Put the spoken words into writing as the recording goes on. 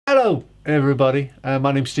Hello everybody,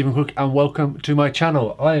 my name's Stephen Cook and welcome to my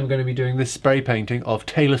channel. I am going to be doing this spray painting of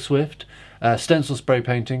Taylor Swift, stencil spray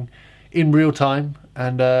painting in real time,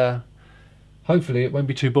 and hopefully it won't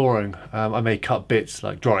be too boring. I may cut bits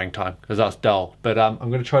like drawing time because that's dull, but I'm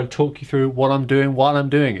going to try to talk you through what I'm doing while I'm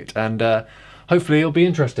doing it, and hopefully it'll be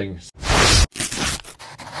interesting.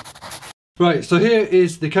 Right, so here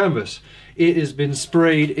is the canvas. It has been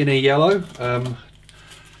sprayed in a yellow,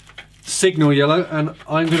 signal yellow, and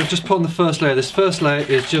I'm going to just put on the first layer. This first layer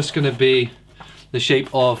is just going to be the shape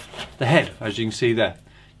of the head, as you can see there,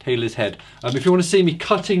 Taylor's head. If you want to see me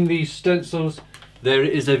cutting these stencils, there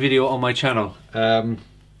is a video on my channel.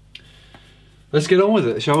 Let's get on with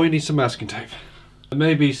it, shall we? Need some masking tape. There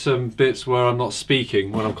may be some bits where I'm not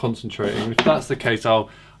speaking when I'm concentrating. If that's the case, I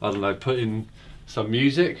don't know, put in some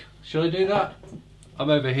music. Should I do that?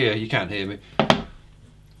 I'm over here, you can't hear me.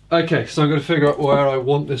 Okay, so I'm going to figure out where I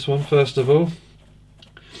want this one first of all.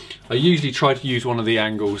 I usually try to use one of the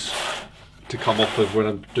angles to come off of when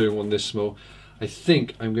I'm doing one this small. I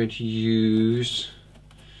think I'm going to use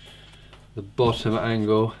the bottom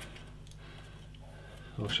angle.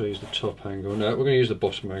 Or should I use the top angle? No, we're going to use the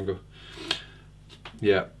bottom angle.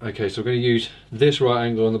 Yeah, okay, so we're going to use this right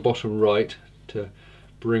angle on the bottom right to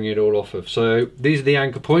bring it all off of. So these are the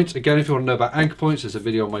anchor points. Again, if you want to know about anchor points, there's a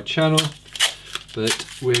video on my channel. But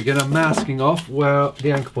we're going to masking off where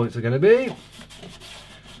the anchor points are going to be.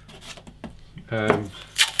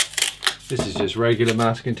 This is just regular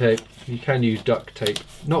masking tape. You can use duct tape,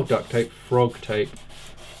 not duct tape, frog tape.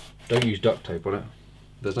 Don't use duct tape on it.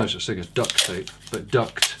 There's no such thing as duct tape, but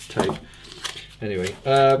duct tape. Anyway,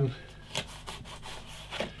 there's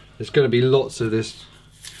going to be lots of this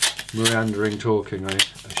meandering talking, I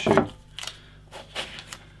assume.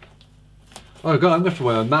 Oh god, I'm going to have to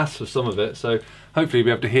wear a mask for some of it, so hopefully you'll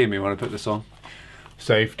be able to hear me when I put this on.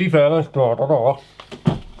 Safety first, da da da.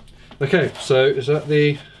 Okay, so is that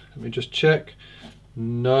the, let me just check.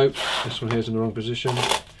 Nope, this one here's in the wrong position.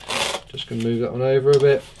 Just going to move that one over a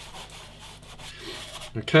bit.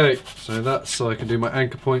 Okay, so that's so I can do my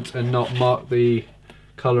anchor points and not mark the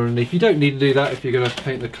colour underneath. You don't need to do that if you're going to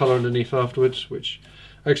paint the colour underneath afterwards, which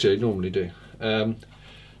actually I normally do.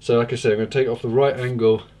 So like I said, I'm going to take off the right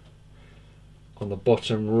angle on the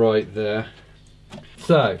bottom right there.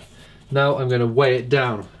 So now I'm going to weigh it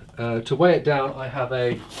down. To weigh it down, I have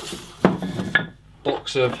a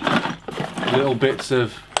box of little bits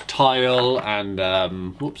of tile and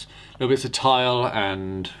little bits of tile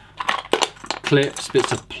and clips,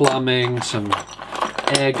 bits of plumbing, some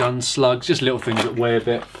air gun slugs, just little things that weigh a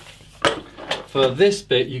bit. For this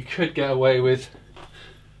bit, you could get away with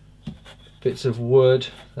bits of wood.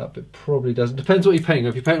 That bit probably doesn't. Depends what you're painting.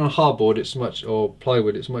 If you're painting on hardboard, it's much, or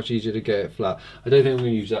plywood, it's much easier to get it flat. I don't think I'm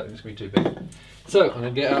going to use that. It's going to be too big. So I'm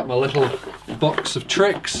going to get out my little box of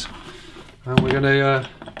tricks, and we're going to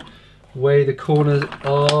weigh the corners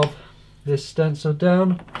of this stencil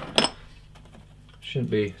down. Shouldn't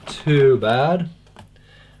be too bad.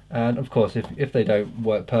 And of course, if they don't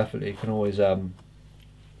work perfectly, you can always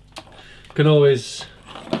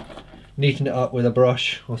neaten it up with a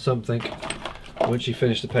brush or something once you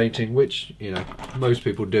finish the painting, which, you know, most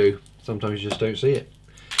people do. Sometimes you just don't see it.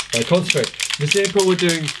 Concentrate. The simple we're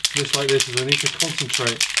doing this like this is I need to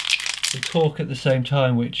concentrate and talk at the same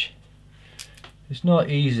time, which is not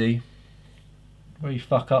easy. Where you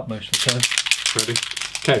fuck up most of the time. Ready?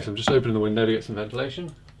 Okay, so I'm just opening the window to get some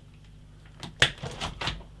ventilation.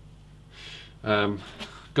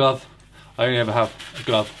 Glove. I only ever have a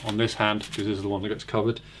glove on this hand because this is the one that gets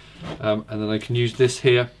covered. And then I can use this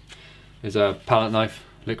here is a palette knife,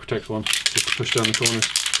 Liquitex one, just to push down the corners.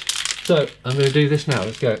 So I'm going to do this now,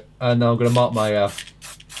 let's go. And now I'm going to mark my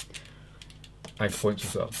anchor points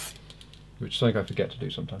as well, which is something I forget to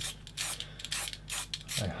do sometimes.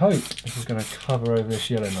 I hope this is going to cover over this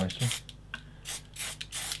yellow nicely.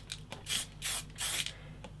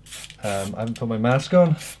 I haven't put my mask on,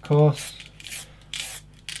 of course.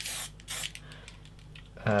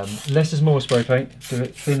 Less is more spray paint. Do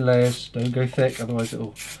it thin layers, don't go thick, otherwise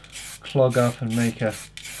it'll clog up and make a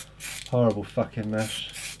horrible fucking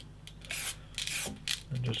mess.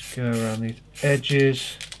 And just go around these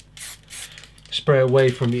edges. Spray away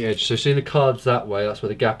from the edge. So seeing the cards that way, that's where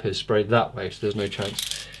the gap is, sprayed that way, so there's no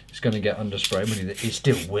chance it's going to get underspray. I mean, it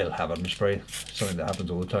still will have underspray, something that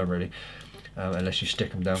happens all the time really, unless you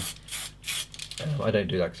stick them down. I don't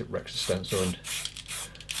do that because it wrecks the stencil, and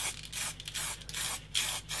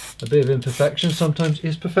a bit of imperfection sometimes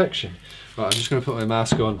is perfection. Right, I'm just going to put my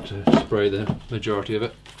mask on to spray the majority of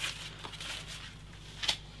it.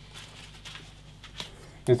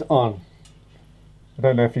 It's on. I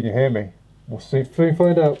don't know if you can hear me. We'll soon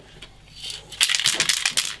find out.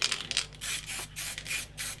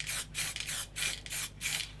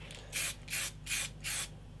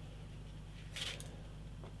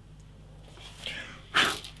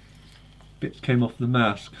 bits came off the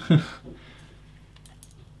mask.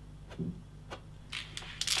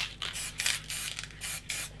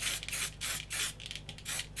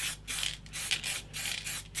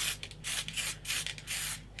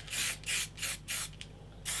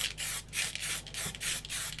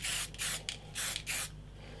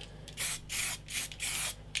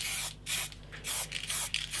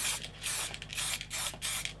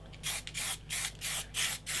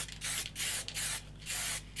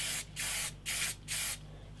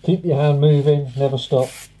 Keep your hand moving, never stop.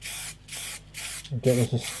 And get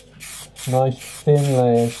this nice thin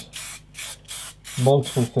layers,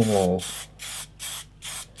 multiple thin layers.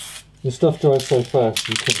 The stuff dries so fast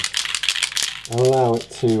you can allow it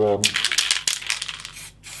to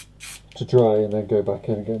dry and then go back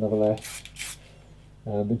in and get another layer.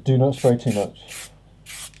 But do not spray too much.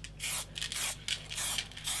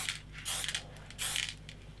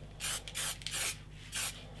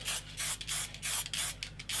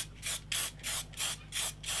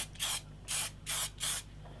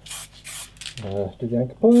 Do the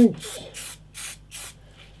anchor points.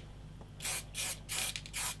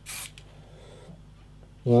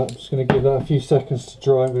 Right, I'm just going to give that a few seconds to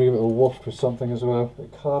dry. I'm going to give it a waft with something as well. A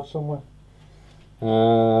card somewhere.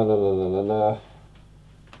 La la la la la.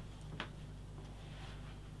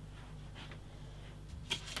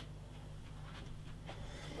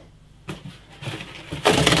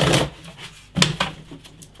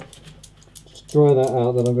 Just dry that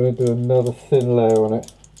out, then I'm going to do another thin layer on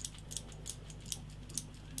it.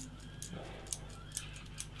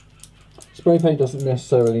 Spray paint doesn't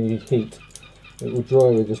necessarily need heat, it will dry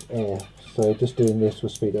with just air, so just doing this will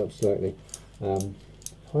speed up slightly.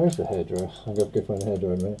 Where's the hairdryer? I'm going to go find a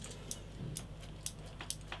hairdryer in a minute.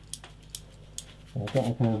 I've got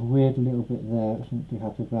like a weird little bit there, which I'm not too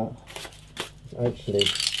happy about.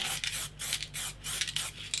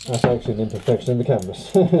 That's actually an imperfection in the canvas,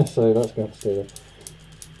 so that's going to stay there.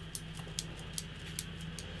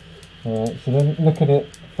 Alright, so then look at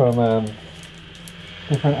it from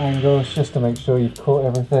different angles just to make sure you've caught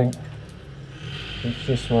everything, which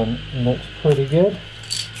this one looks pretty good.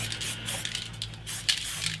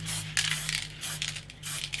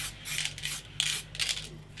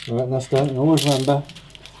 Right, and that's done. And always remember,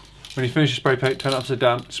 when you finish your spray paint, turn it upside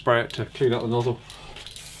down, spray it to clean out the nozzle.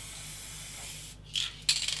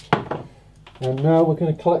 And now we're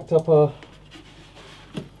going to collect up our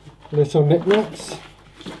little knickknacks.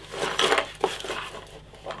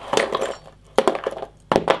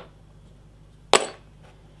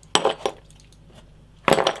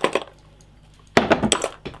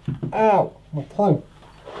 Ow! My toe!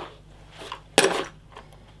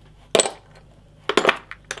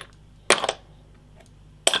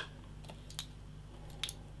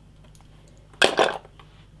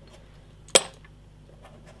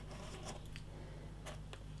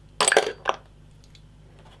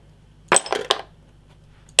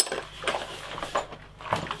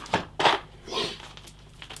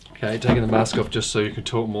 Okay, taking the mask off just so you can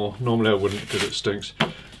talk more. Normally I wouldn't because it stinks.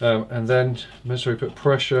 And then make sure we put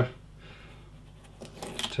pressure.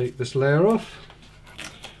 Take this layer off.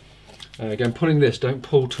 Again, pulling this, don't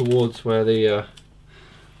pull towards where the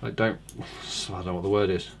I don't know what the word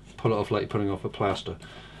is. Pull it off like you're pulling off a plaster.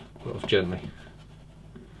 Pull it off gently.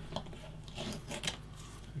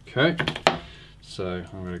 Okay, so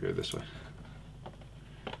I'm going to go this way.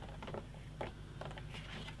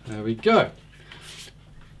 There we go.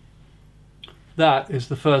 That is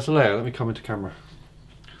the first layer. Let me come into camera.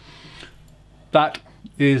 That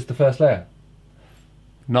is the first layer.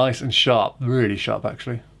 Nice and sharp, really sharp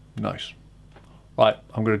actually. Nice. Right,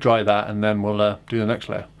 I'm going to dry that and then we'll do the next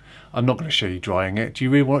layer. I'm not going to show you drying it. Do you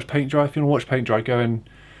really watch paint dry? If you want to watch paint dry, go and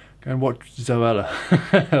watch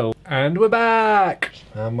Zoella. And we're back!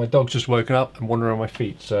 My dog's just woken up and wandering on my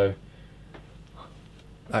feet, so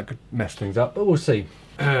that could mess things up, but we'll see.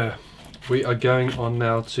 We are going on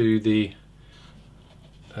now to the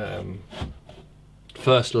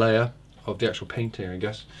first layer of the actual painting, I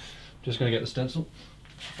guess. Just going to get the stencil.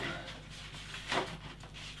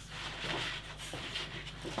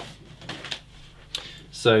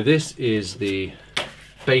 So this is the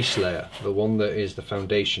base layer, the one that is the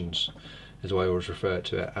foundations, is what I always refer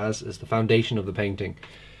to it as the foundation of the painting.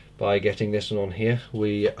 By getting this one on here,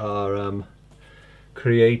 we are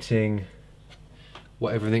creating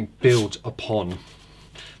what everything builds upon.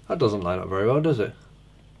 That doesn't line up very well, does it?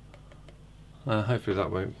 Hopefully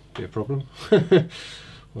that won't be a problem.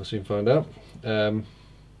 We'll soon find out.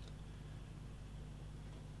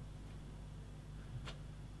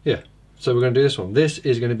 Yeah, so we're going to do this one. This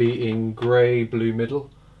is going to be in grey, blue middle.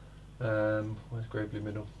 Where's grey, blue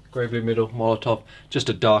middle? grey blue middle, Molotov, just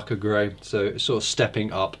a darker grey, so it's sort of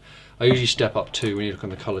stepping up. I usually step up 2 when you look on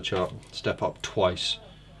the colour chart, step up twice.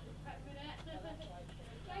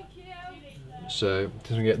 So just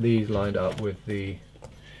gonna get these lined up with the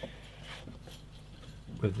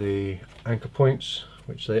anchor points,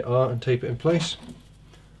 which they are, and tape it in place.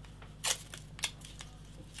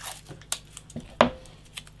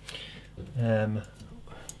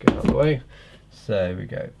 Get out of the way. So there we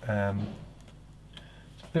go. It's a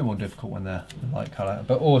bit more difficult when they're the light colour,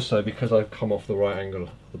 but also because I've come off the right angle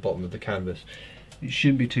at the bottom of the canvas, it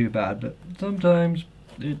shouldn't be too bad, but sometimes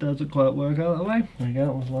it doesn't quite work out that way. There you go,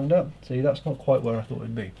 that one's lined up. See, that's not quite where I thought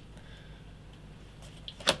it'd be.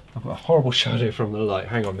 I've got a horrible shadow from the light.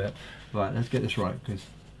 Hang on a minute. Right, let's get this right, because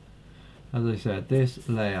as I said, this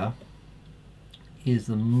layer is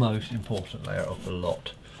the most important layer of the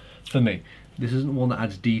lot for me. This isn't the one that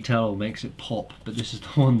adds detail or makes it pop, but this is the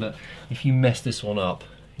one that if you mess this one up,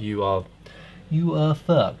 you are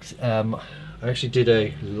fucked. I actually did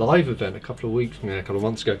a live event a couple of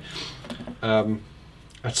months ago, and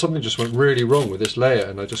something just went really wrong with this layer,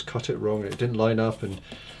 and I just cut it wrong and it didn't line up, and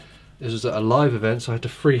this was at a live event, so I had to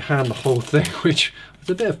freehand the whole thing, which was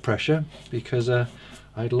a bit of pressure because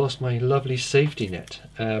I'd lost my lovely safety net.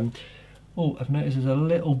 Oh, I've noticed there's a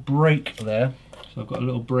little break there, so I've got a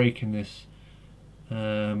little break in this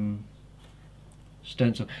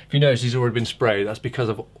stencil. If you notice, these have already been sprayed. That's because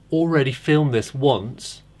I've already filmed this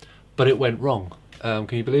once, but it went wrong. Can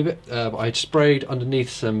you believe it? I'd sprayed underneath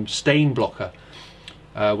some stain blocker,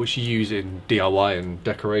 which you use in DIY and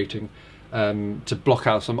decorating, to block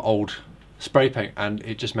out some old spray paint, and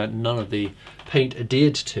it just meant none of the paint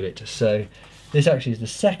adhered to it. So this actually is the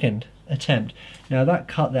second attempt. Now that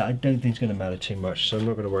cut there I don't think is going to matter too much, so I'm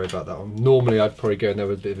not going to worry about that one. Normally I'd probably go in there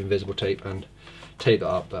with a bit of invisible tape and tape that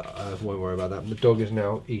up, but I won't worry about that. The dog is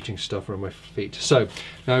now eating stuff around my feet. So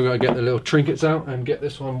now I'm going to get the little trinkets out and get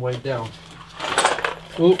this one weighed down.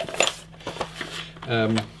 Oh.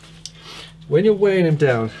 When you're weighing them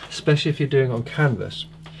down, especially if you're doing it on canvas,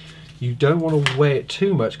 you don't want to weigh it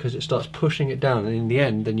too much because it starts pushing it down, and in the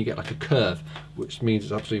end then you get like a curve, which means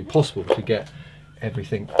it's absolutely impossible to get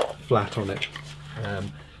everything flat on it.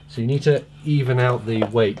 So you need to even out the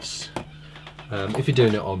weights. If you're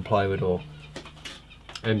doing it on plywood or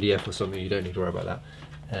MDF or something, you don't need to worry about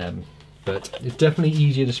that. But it's definitely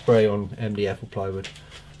easier to spray on MDF or plywood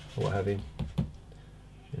or what have you.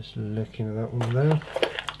 Just looking at that one there.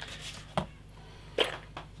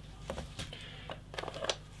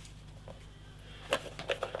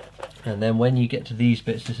 And then when you get to these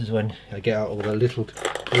bits, this is when I get out all the little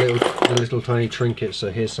tiny trinkets. So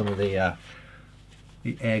here's some of the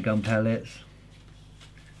air gun pellets,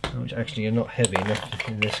 which actually are not heavy enough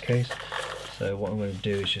in this case. So what I'm going to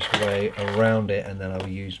do is just weigh around it, and then I will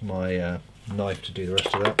use my knife to do the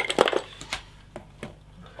rest of that.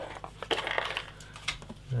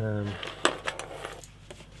 There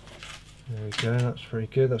we go, that's pretty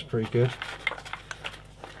good, that's pretty good.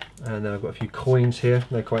 And then I've got a few coins here,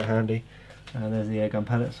 they're quite handy. And there's the air gun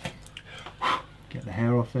pellets. Get the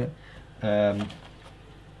hair off it. Like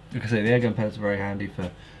I say, the air gun pellets are very handy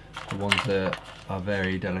for the ones that are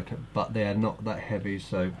very delicate, but they are not that heavy,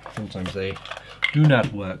 so sometimes they do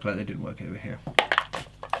not work like they didn't work over here.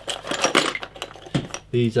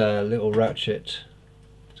 These little ratchet,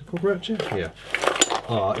 is it called ratchet? Yeah.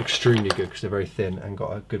 Are extremely good because they're very thin and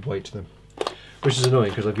got a good weight to them. Which is annoying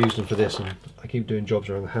because I've used them for this and I keep doing jobs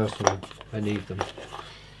around the house and I need them.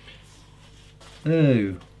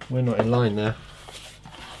 Oh, we're not in line there.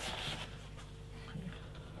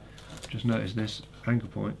 Just noticed this anchor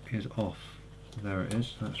point is off. There it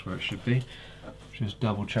is, that's where it should be. Just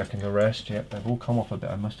double checking the rest. Yep, they've all come off a bit.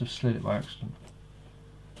 I must have slid it by accident.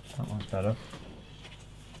 That one's better.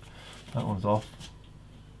 That one's off.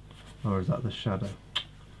 Or is that the shadow?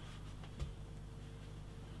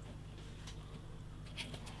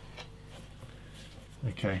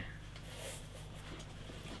 Okay.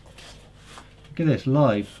 Look at this,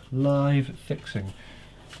 live fixing.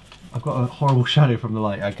 I've got a horrible shadow from the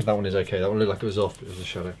light. Okay, that one is okay. That one looked like it was off, but it was a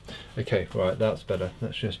shadow. Okay, right, that's better.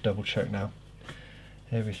 Let's just double check now.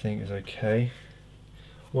 Everything is okay.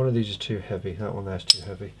 One of these is too heavy. That one there's too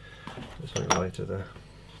heavy. There's something lighter there.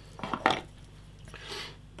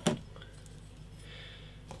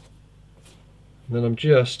 And then I'm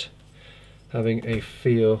just having a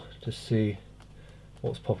feel to see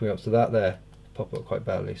what's popping up. So that there popped up quite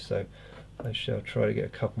badly, so I shall try to get a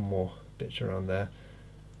couple more bits around there.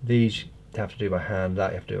 These you have to do by hand,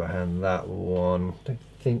 that you have to do by hand, that one, I don't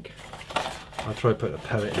think, I'll try putting a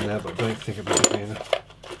pellet in there, but I don't think it'll be good enough.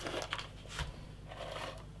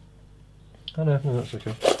 Oh no, that's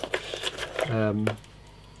okay.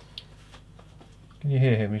 Can you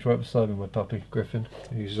hear him? He's right beside me, my puppy, Griffin.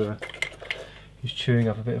 He's chewing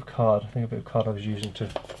up a bit of card. I think a bit of card I was using to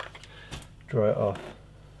dry it off.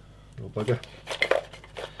 Little bugger.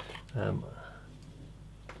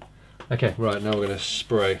 Okay, right, now we're going to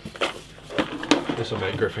spray. This will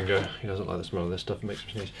make Griffin go. He doesn't like the smell of this stuff, it makes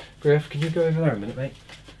him sneeze. Griff, can you go over there a minute, mate?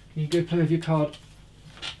 Can you go play with your card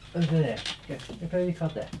over there? Go play with your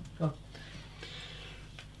card there. Go on.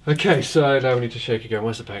 Okay, so now we need to shake again.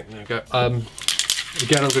 Where's the paint? There we go.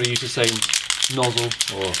 Again, I'm going to use the same nozzle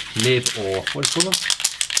or nib or what do you call them?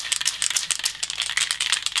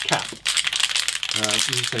 Cap. This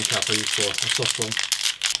is the same cap I used for a soft one.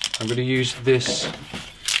 I'm going to use this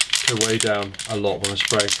to weigh down a lot when I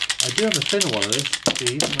spray. I do have a thinner one of these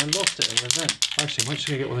and I lost it at an event. Actually, I'm just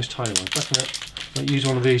going to get one of those tiny ones. Back in it. I might use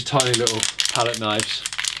one of these tiny little palette knives,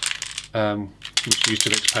 which I use to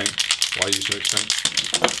mix paint. Well, I use to mix paint.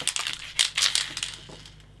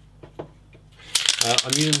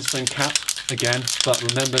 I'm using the same cap again, but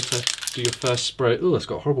remember to do your first spray. Oh, it's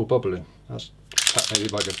got a horrible bubble in. That's maybe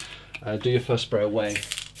bugger. Do your first spray away.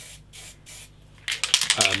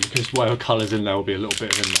 Because whatever colour's in there will be a little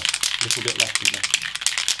bit in there. A little bit left in there.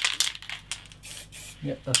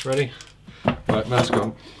 Yep, that's ready. Right, mask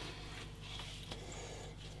on.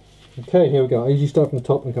 Okay, here we go. I usually start from the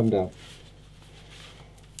top and come down.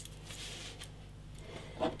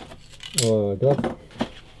 Oh, God.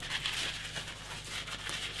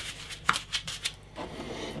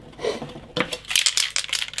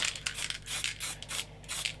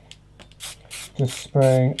 Just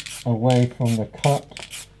spraying away from the cut,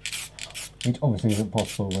 which obviously isn't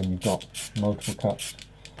possible when you've got multiple cuts.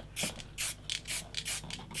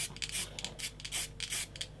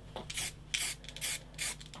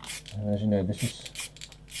 And as you know, this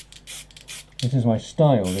is my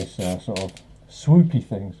style, this sort of swoopy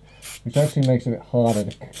things, which actually makes it a bit harder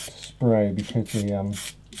to spray because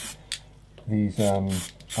these are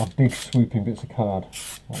big swooping bits of card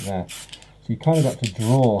like there. So you kind of got to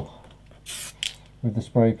draw with the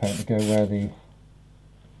spray paint to go where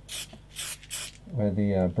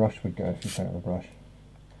the brush would go if you paint with a brush.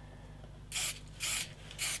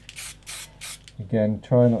 Again,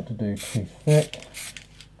 try not to do too thick.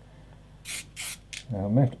 Now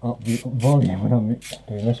I'm going to up the volume when I'm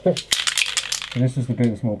doing this bit. So this is the bit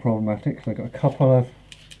that's more problematic. So I've got a couple of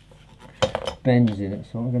bends in it.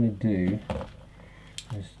 So what I'm going to do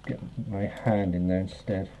is get my hand in there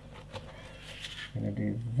instead. I'm going to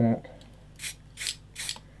do that.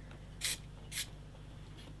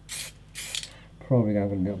 Probably going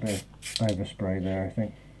to have a little bit of overspray there, I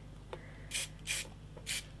think.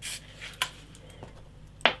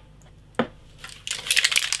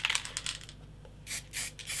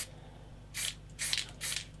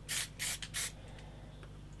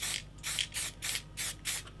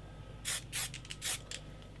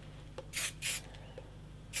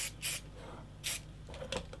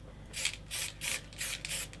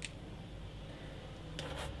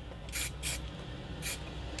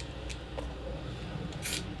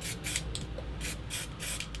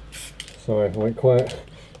 Sorry, I went quiet.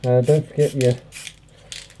 Don't forget your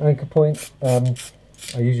anchor point. I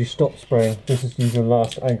usually stop spraying. This is usually the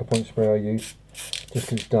last anchor point spray I use, just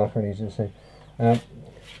because it's darker and easier to see.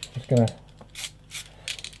 Just going to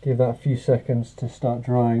give that a few seconds to start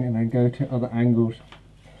drying and then go to other angles.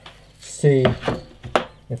 See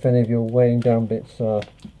if any of your weighing down bits are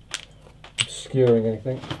obscuring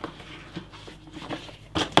anything.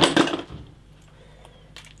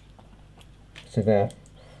 So there.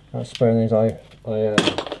 That's spraying these eyebrows.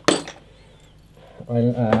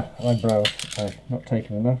 I've not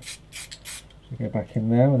taken enough. So go back in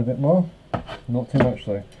there with a bit more. Not too much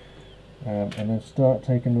though. And then start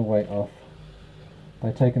taking the weight off.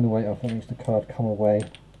 By taking the weight off, that makes the card come away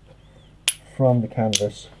from the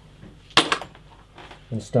canvas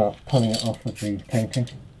and start pulling it off with the painting.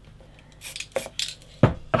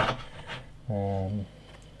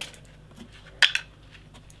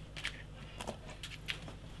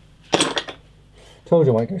 Told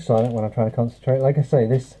you I might go silent when I'm trying to concentrate. Like I say,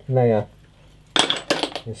 this layer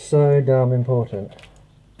is so damn important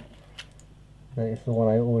that it's the one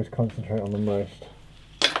I always concentrate on the most.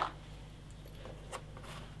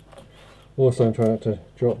 Also, I'm trying not to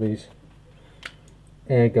drop these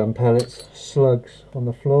air gun pellets, slugs on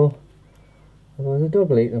the floor, otherwise the dog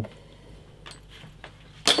will eat them.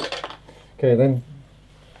 Okay, then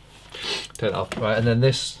turn it off. Right, and then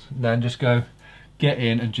just go get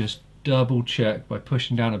in and just double check by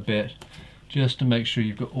pushing down a bit, just to make sure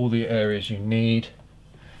you've got all the areas you need.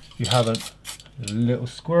 If you haven't, a little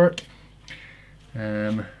squirt.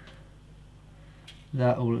 That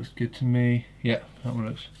all looks good to me. Yeah, that one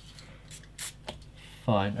looks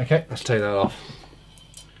fine. Okay, let's take that off.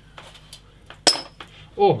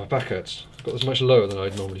 Oh, my back hurts. I've got this much lower than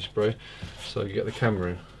I'd normally spray, so you get the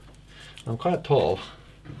camera in. I'm quite tall,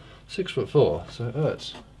 6'4", so it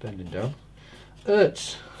hurts. Bending down,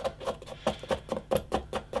 hurts.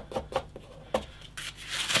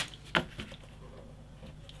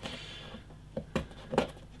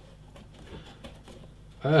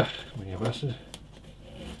 Come on, you bastard.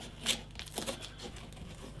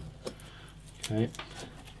 Okay.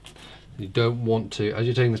 You don't want to, as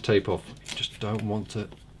you're taking this tape off, you just don't want to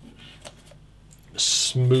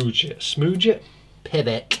smooge it. Smooge it?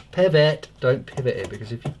 Pivot. Pivot. Don't pivot it,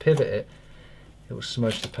 because if you pivot it, it will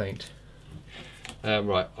smudge the paint.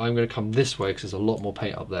 Right, I'm going to come this way because there's a lot more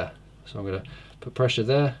paint up there. So I'm going to put pressure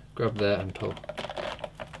there, grab there and pull.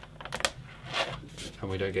 And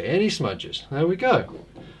we don't get any smudges. There we go.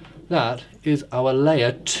 That is our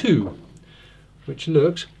layer 2, which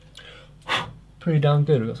looks pretty damn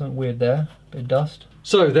good. We've got something weird there, a bit of dust.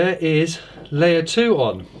 So there is layer 2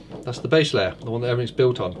 on. That's the base layer, the one that everything's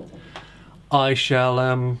built on. I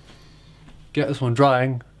shall get this one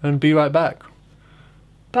drying and be right back.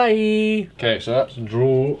 Bye! Okay, so that's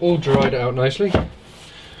all dried out nicely.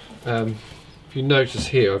 If you notice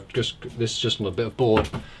here, this is just on a bit of board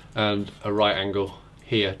and a right angle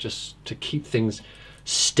here, just to keep things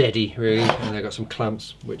steady, really. And I've got some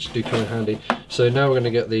clamps which do come in handy. So now we're going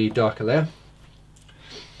to get the darker layer.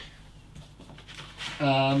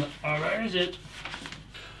 Where is it?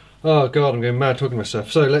 Oh god, I'm going mad talking to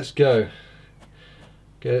myself. So let's go.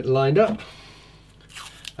 Get it lined up.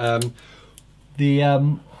 What the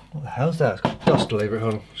hell's that? It's got dust all over it.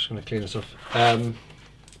 Hold on, I'm just going to clean this off.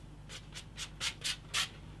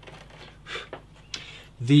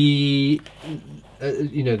 You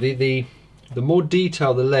know, the more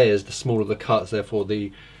detailed the layers, the smaller the cuts. Therefore,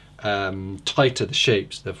 the tighter the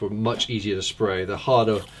shapes. Therefore, much easier to spray. The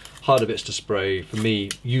harder bits to spray for me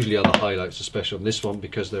usually are the highlights, especially on this one,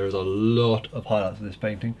 because there is a lot of highlights in this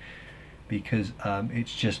painting. Because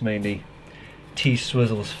it's just mainly T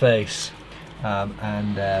Swizzle's face,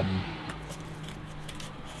 and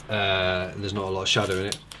there's not a lot of shadow in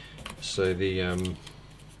it. So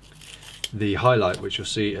the highlight, which you'll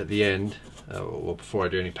see at the end, or before I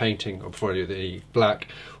do any painting, or before I do the black,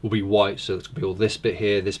 will be white. So it's going to be all this bit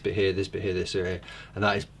here, this bit here, this bit here, this here, and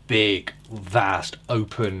that is big, vast,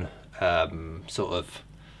 open, sort of,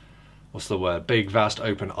 what's the word? Big, vast,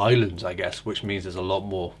 open islands, I guess, which means there's a lot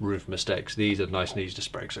more room for mistakes. These are nice and easy to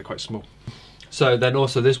spray because they're quite small. So then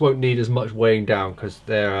also this won't need as much weighing down because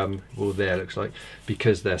they're, well, there looks like,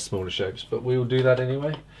 because they're smaller shapes, but we will do that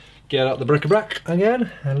anyway. Get out the bric-a-brac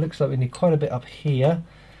again, and it looks like we need quite a bit up here,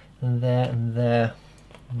 and there, and there,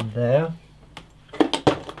 and there.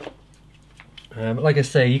 Like I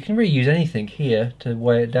say, you can really use anything here to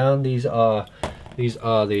weigh it down. These are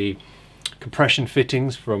the compression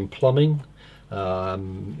fittings from plumbing.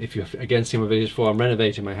 If you've again seen my videos before, I'm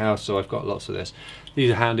renovating my house, so I've got lots of this.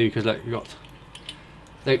 These are handy because like you got,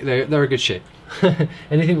 they're a good shape.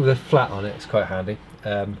 Anything with a flat on it is quite handy.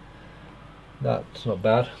 That's not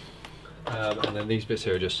bad. And then these bits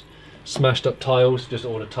here are just smashed up tiles, just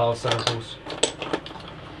ordered tile samples.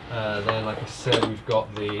 Then, like I said, we've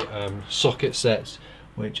got the socket sets,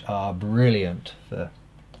 which are brilliant for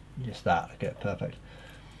just that. Okay, perfect.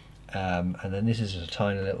 And then this is just a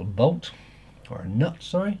tiny little bolt, or a nut,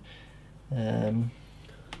 sorry. Doesn't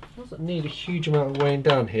need a huge amount of weighing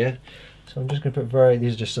down here, so I'm just going to put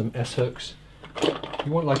these are just some S hooks.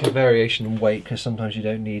 You want like a variation in weight because sometimes you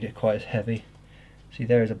don't need it quite as heavy. See,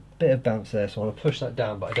 there is a bit of bounce there, so I want to push that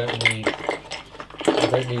down, but I don't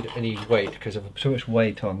need any weight, because if I put too much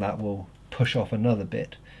weight on, that will push off another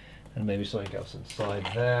bit, and maybe something else inside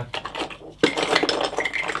there.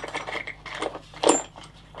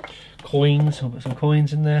 Coins, I'll put some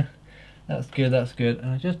coins in there. That's good, that's good.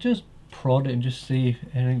 And I just prod it and just see if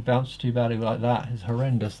anything bounces too badly like that. It's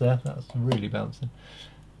horrendous there. That's really bouncing.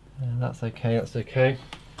 That's okay, that's okay.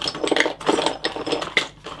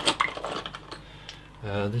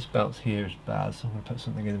 This bounce here is bad, so I'm going to put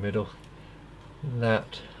something in the middle.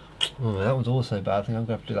 That one's also bad. I think I'm going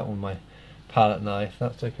to have to do that one with my palette knife.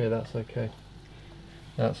 That's okay, that's okay.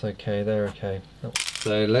 That's okay, they're okay.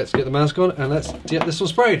 So let's get the mask on and let's get this one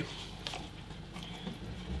sprayed.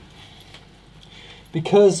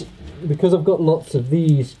 Because I've got lots of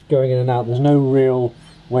these going in and out, there's no real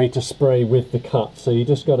way to spray with the cut, so you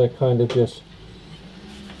just got to kind of just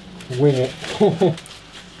wing it.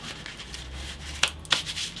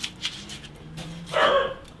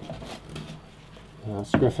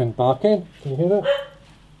 That's Griffin barking, can you hear that?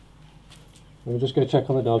 We'll just go check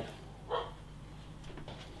on the dog.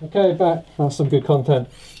 Okay, back, that's some good content.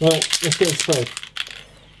 Right, let's get it sprayed.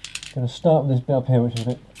 going to start with this bit up here, which is a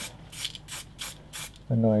bit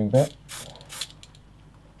annoying bit.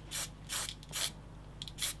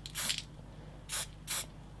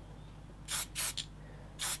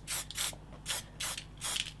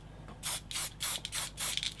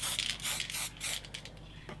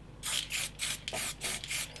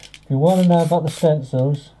 If you want to know about the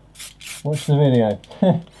stencils, watch the video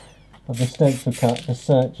of the stencil cut, the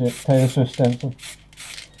Search It Taylor Swift stencil,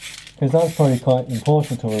 because that's probably quite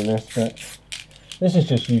important to all of this, but this is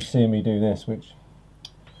just you seeing me do this, which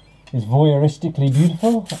is voyeuristically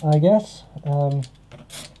beautiful, I guess.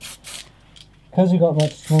 Because we've got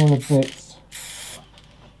much smaller bits,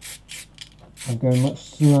 I'm going much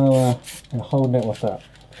slower and holding it, what's that,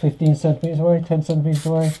 15 centimetres away, 10 centimetres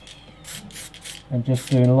away, and just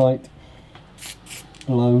doing light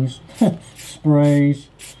blows, sprays.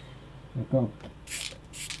 I've got a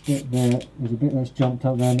bit there, there's a bit that's jumped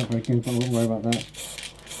up there, not very good, but I won't worry about that.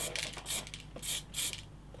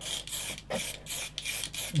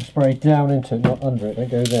 Spray down into it, not under it, don't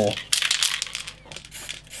go there.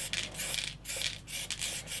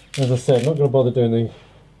 As I said, I'm not going to bother doing the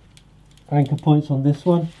anchor points on this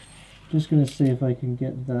one, just going to see if I can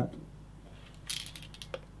get that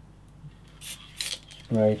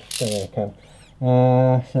sprayed. There I can.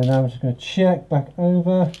 So now I'm just going to check back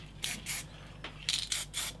over,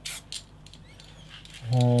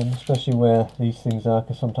 especially where these things are,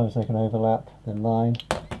 because sometimes they can overlap the line.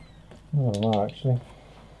 None of them are actually.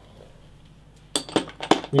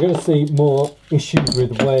 You're going to see more issues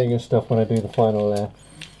with weighing and stuff when I do the final layer,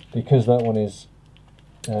 because that one is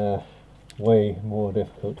way more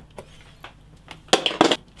difficult.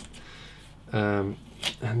 And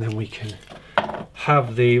then we can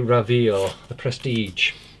have the reveal, the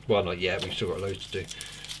prestige. Well, not yet, we've still got loads to do.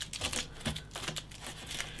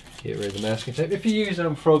 Get rid of the masking tape. If you use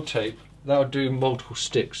frog tape, that'll do multiple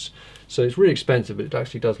sticks. So it's really expensive, but it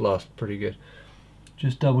actually does last pretty good.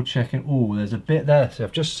 Just double checking. Oh, there's a bit there. So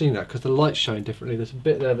I've just seen that because the light's shine differently. There's a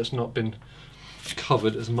bit there that's not been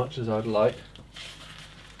covered as much as I'd like.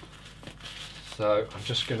 So I'm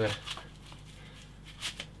just going to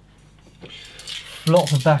flop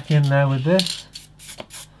the back in there with this.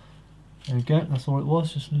 There we go, that's all it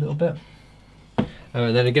was, just a little bit.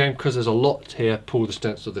 And then again, because there's a lot here, pull the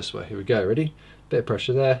stencil this way. Here we go, ready? Bit of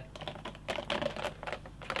pressure there.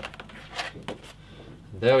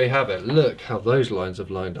 There we have it. Look how those lines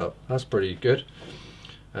have lined up. That's pretty good.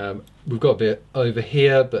 We've got a bit over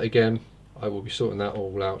here, but again, I will be sorting that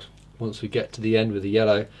all out once we get to the end with the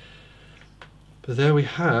yellow. But there we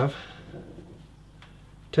have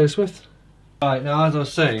Taylor Swift. Right, now as I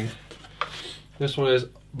was saying, this one is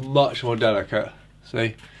much more delicate,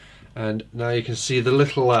 see? And now you can see the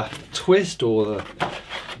little twist, or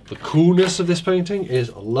the coolness of this painting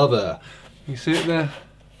is lover. You see it there?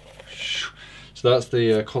 So that's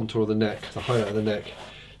the contour of the neck, the highlight of the neck.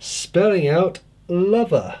 Spelling out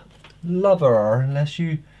lover. Lover, unless if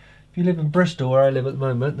you live in Bristol, where I live at the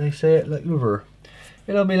moment, they say it like lover.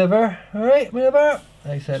 Hello, me lover. Alright, me lover.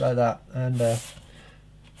 They say it like that. And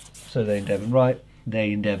so they in Devon. Right,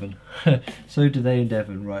 they in Devon. So do they in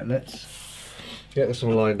Devon. Right, let's get this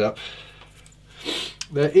one lined up.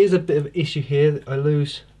 There is a bit of an issue here that I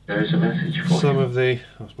lose some of the,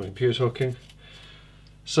 that's my computer talking.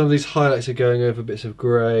 Some of these highlights are going over bits of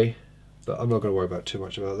grey, but I'm not going to worry about too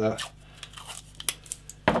much about that.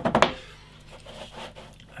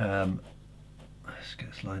 Let's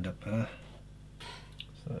get this lined up better.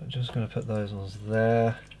 So I'm just going to put those ones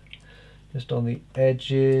there, just on the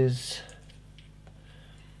edges.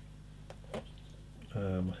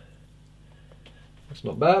 That's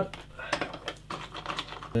not bad.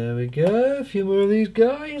 There we go, a few more of these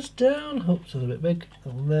guys down. Oops, that's a bit big.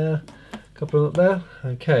 That one there, a couple up there.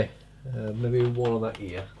 Okay, maybe one on that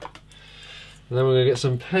ear. And then we're going to get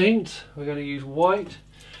some paint. We're going to use white.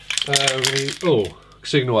 We're going to use, oh,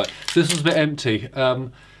 Signal white. This was a bit empty.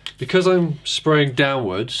 Because I'm spraying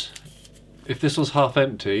downwards, if this was half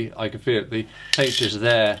empty, I can feel it. The texture's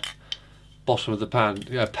there, bottom of the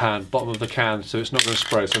bottom of the can, so it's not going to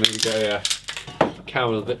spray. So I need to get a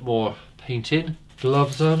can with a bit more paint in.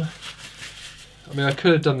 Gloves on. I mean, I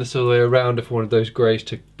could have done this all the way around if I wanted those greys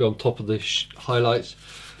to be on top of the highlights.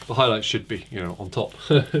 The highlights should be, you know, on top.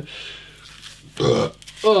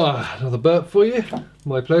 Oh, another burp for you.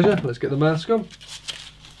 My pleasure. Let's get the mask on.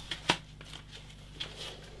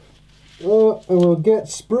 And we'll get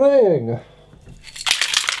spraying.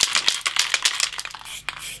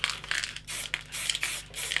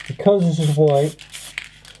 Because this is white,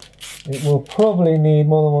 it will probably need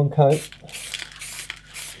more than one coat.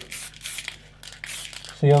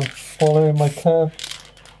 See, I'm following my curve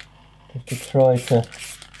just to try to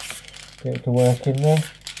Get it to work in there.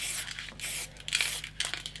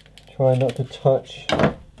 Try not to touch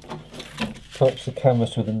the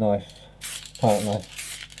canvas with a knife, palette knife.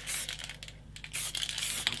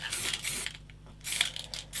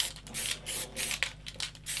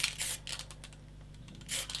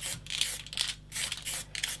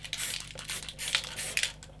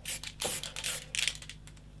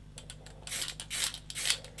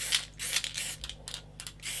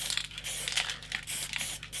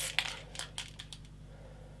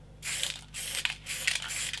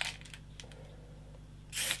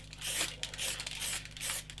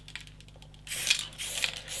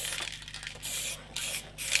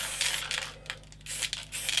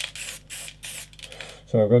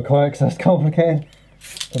 So I've got quite access complicated.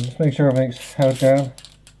 So just make sure everything's held down.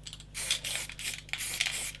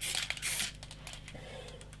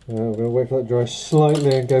 I'm going to wait for that to dry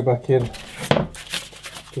slightly and go back in.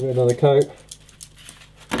 Give it another coat.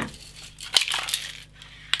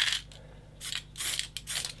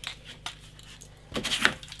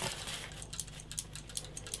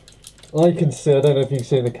 I can see, I don't know if you can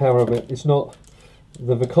see in the camera, but it's not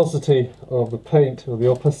the viscosity of the paint or the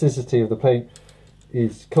opacity of the paint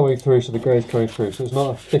is coming through, so the grey is coming through, so it's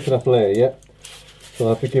not a thick enough layer yet. So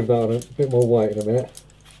I'll have to give that a bit more white in a minute.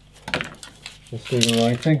 Let's do the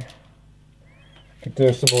writing. Could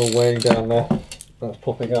do some more weighing down there. That's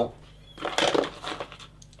popping up.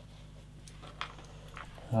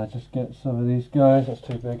 I'll just get some of these guys. That's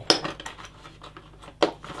too big.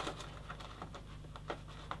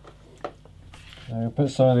 I'll put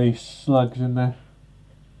some of these slugs in there.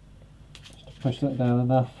 Just to push that down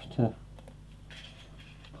enough to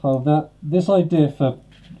hold that. This idea for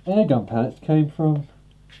airgun palettes came from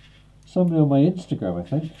somebody on my Instagram, I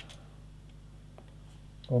think.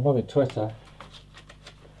 Or it might be Twitter.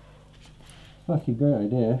 Fucking great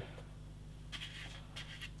idea.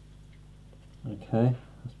 Okay,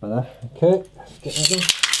 that's better. Okay, let's get that in.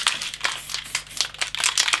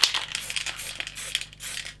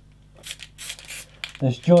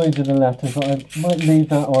 There's joins in the letters, but I might leave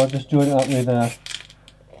that, or I'll just join it up with a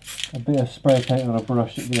bit of spray paint on a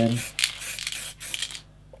brush at the end.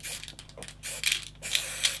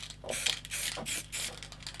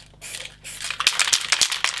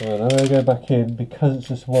 Right, I'm going to go back in because it's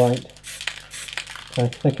just white. So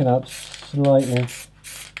thicken up slightly,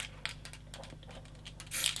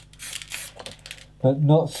 but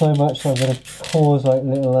not so much that I'm going to cause like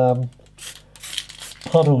little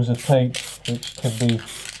puddles of paint,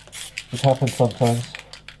 which happens sometimes.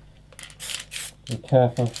 Be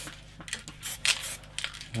careful.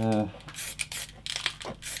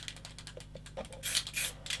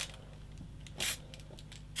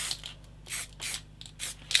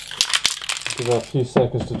 Give that a few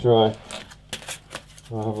seconds to dry.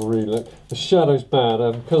 I'll have a relook. The shadow's bad,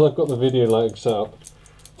 because I've got the video lighting set up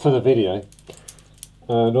for the video.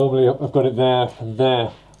 Normally I've got it there and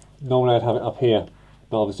there. Normally I'd have it up here,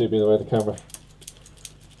 but obviously it'd be the way of the camera.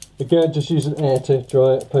 Again, just using air to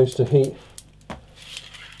dry it opposed to heat.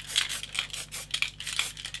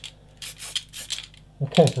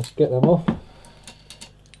 Okay, let's get them off.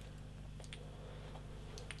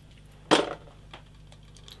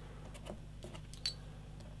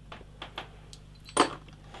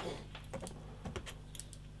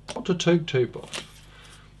 To take tape off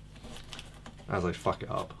as I fuck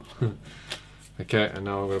it up. Okay, and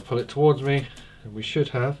now I'm going to pull it towards me, and we should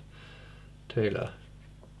have Taylor.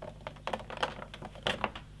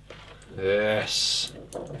 Yes,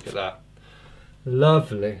 look at that.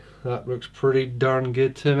 Lovely. That looks pretty darn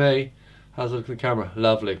good to me. How's it look at the camera?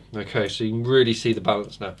 Lovely. Okay, so you can really see the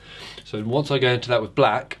balance now. So once I go into that with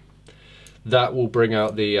black, that will bring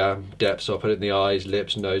out the depth. So I'll put it in the eyes,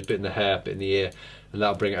 lips, nose, bit in the hair, bit in the ear, and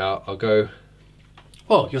that'll bring it out. I'll go,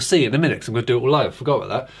 well, you'll see in a minute because I'm going to do it all live. Forgot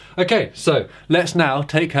about that. Okay, so let's now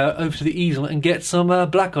take her over to the easel and get some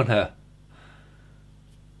black on her.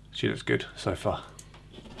 She looks good so far.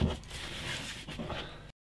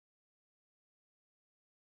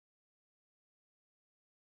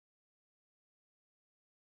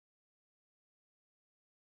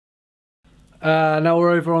 Now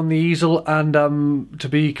we're over on the easel, and to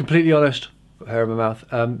be completely honest, hair in my mouth,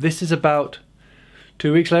 this is about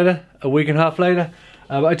 2 weeks later, a week and a half later.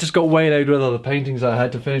 I just got waylaid with other paintings I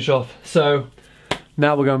had to finish off, so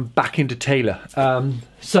now we're going back into Taylor.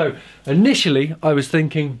 So initially I was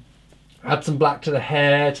thinking add some black to the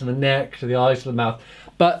hair, to the neck, to the eyes, to the mouth,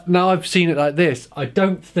 but now I've seen it like this, I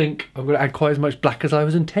don't think I'm going to add quite as much black as I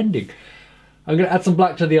was intending. I'm going to add some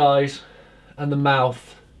black to the eyes and the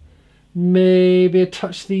mouth, maybe a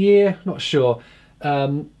touch to the ear, not sure.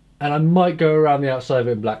 And And I might go around the outside of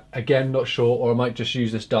it in black. Again, not sure, or I might just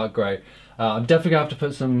use this dark grey. I'm definitely going to have to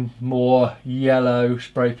put some more yellow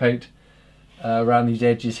spray paint around these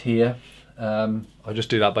edges here. I'll just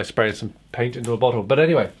do that by spraying some paint into a bottle. But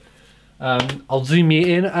anyway, I'll zoom you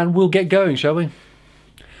in and we'll get going, shall we?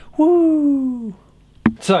 Woo!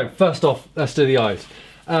 So, first off, let's do the eyes.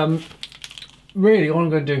 Really, what I'm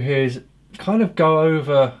going to do here is kind of go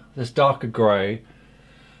over this darker grey,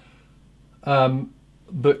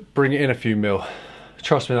 but bring it in a few mil.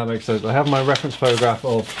 Trust me, that makes sense. I have my reference photograph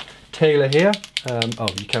of TAYLOY here. Oh,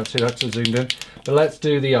 you can't see that, so zoomed in. But let's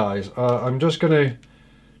do the eyes. I'm just going to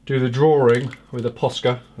do the drawing with a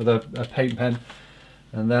Posca, with a paint pen,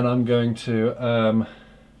 and then I'm going to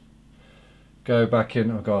go back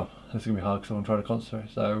in. Oh god, this is going to be hard because I'm trying to concentrate.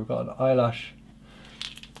 So we've got an eyelash.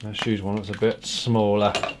 Let's choose one that's a bit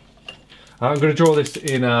smaller. I'm going to draw this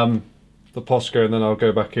in the Posca, and then I'll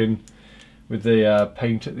go back in with the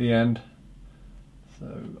paint at the end. So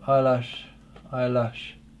eyelash,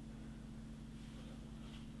 eyelash,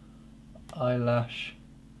 eyelash.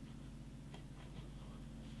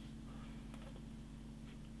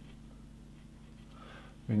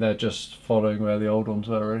 I mean, they're just following where the old ones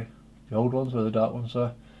were, really. The old ones where the dark ones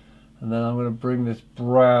were. And then I'm going to bring this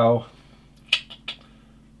brow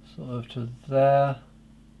sort of to there.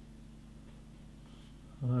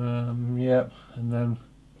 Yep, and then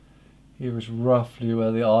here is roughly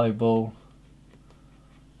where the eyeball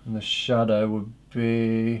and the shadow would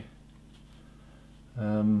be.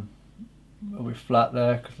 It'll be flat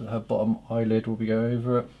there because her bottom eyelid will be going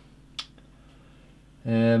over it.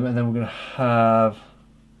 And then we're going to have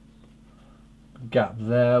a gap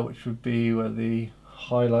there, which would be where the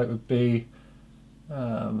highlight would be,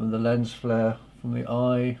 and the lens flare from the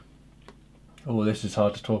eye. Oh, this is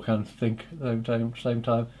hard to talk and think at the same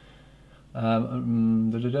time.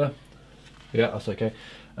 Yeah, that's okay.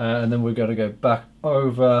 And then we're going to go back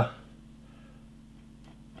over,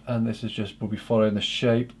 and this is just, we'll be following the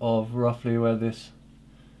shape of roughly where this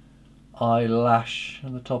eyelash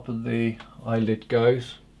and the top of the eyelid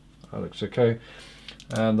goes. That looks okay.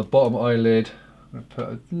 And the bottom eyelid, I'm going to put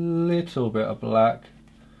a little bit of black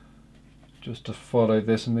just to follow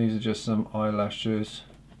this, and these are just some eyelashes.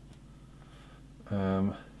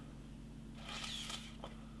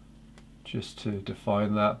 Just to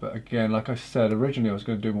define that, but again, like I said, originally I was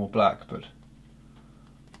going to do more black, but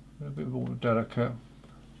a bit more delicate.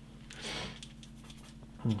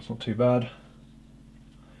 It's not too bad.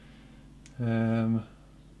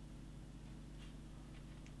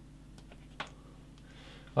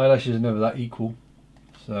 Eyelashes are never that equal,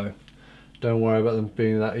 so don't worry about them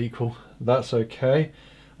being that equal. That's okay.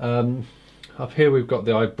 Up here we've got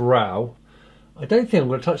the eyebrow. I don't think I'm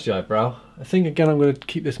going to touch the eyebrow. I think again I'm going to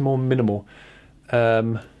keep this more minimal.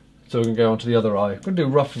 So we can go on to the other eye. I'm going to do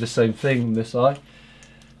roughly the same thing in this eye.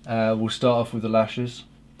 We'll start off with the lashes.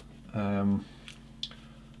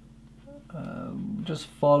 Just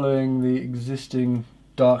following the existing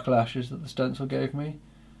dark lashes that the stencil gave me.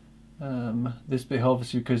 This bit,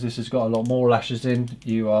 obviously, because this has got a lot more lashes in,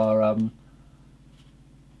 you are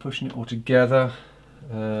pushing it all together.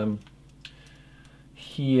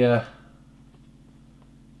 Here,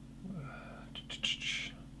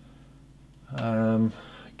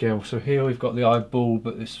 again, so here we've got the eyeball,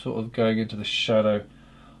 but it's sort of going into the shadow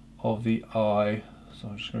of the eye. So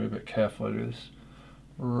I'm just going to be a bit careful. I do this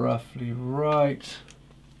roughly right.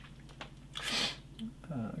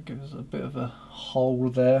 Gives us a bit of a hole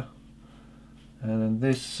there. And then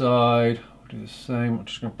this side, we'll do the same. I'm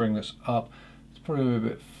just going to bring this up. It's probably a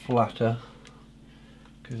bit flatter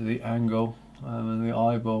because of the angle, and the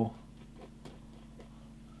eyeball.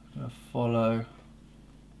 I'm going to follow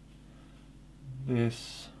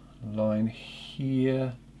this line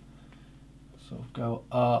here, sort of go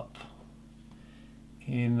up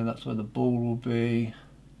in, and that's where the ball will be.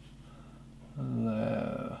 And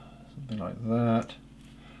there, something like that.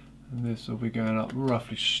 And this will be going up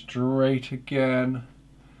roughly straight again,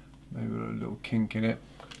 maybe with a little kink in it.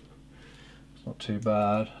 It's not too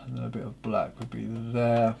bad. And then a bit of black would be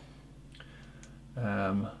there.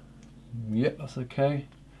 Yep, that's okay.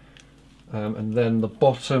 And then the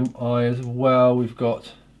bottom eye as well, we've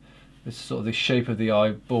got this sort of the shape of the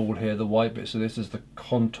eyeball here, the white bit, so this is the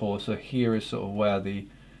contour. So here is sort of where the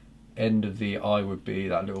end of the eye would be,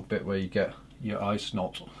 that little bit where you get your eye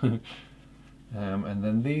snot. And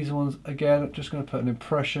then these ones, again, I'm just going to put an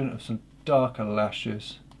impression of some darker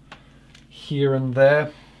lashes here and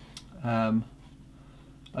there.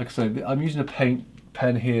 Like I say, I'm using a paint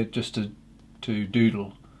pen here just to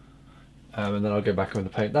doodle, and then I'll go back on the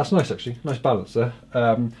paint. That's nice, actually, nice balance there.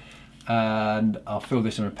 and I'll fill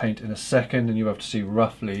this in with paint in a second, and you'll have to see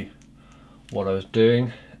roughly what I was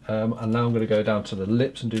doing. And now I'm going to go down to the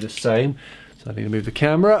lips and do the same. So I need to move the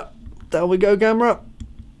camera. There we go, camera.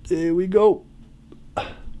 Here we go.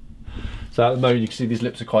 So at the moment you can see these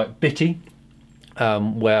lips are quite bitty,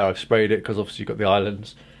 where I've sprayed it, because obviously you've got the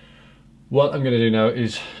islands. What I'm going to do now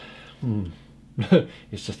is,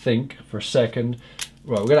 is to think for a second.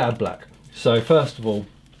 Right, we're going to add black. So first of all,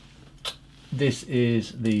 this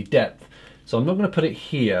is the depth. So I'm not going to put it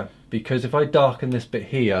here, because if I darken this bit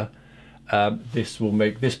here, this will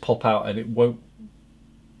make this pop out and it won't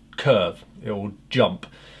curve, it will jump.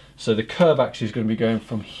 So the curve actually is going to be going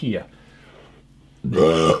from here.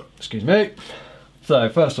 Excuse me. So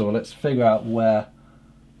first of all, let's figure out where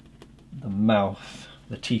the mouth,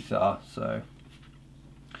 the teeth are. So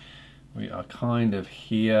we are kind of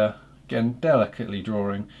here, again delicately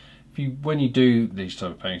drawing. If you, when you do these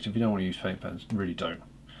type of paints, if you don't want to use paint pens, really don't.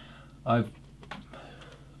 I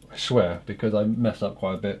swear, because I mess up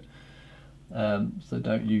quite a bit. So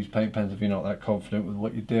don't use paint pens if you're not that confident with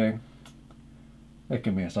what you're doing. Look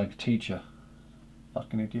at me, it's like a teacher.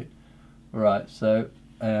 Fucking idiot. Right, so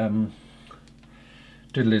doodly.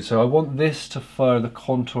 So I want this to follow the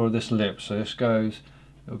contour of this lip. So this goes,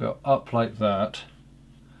 it'll go up like that,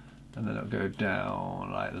 and then it'll go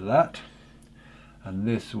down like that. And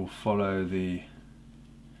this will follow the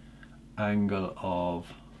angle of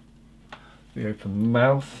the open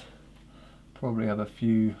mouth. Probably have a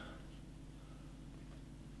few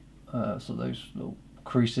so those little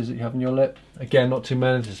creases that you have in your lip. Again, not too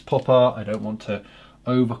many, this is pop art. I don't want to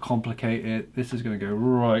overcomplicate it. This is going to go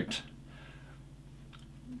right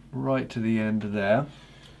to the end there.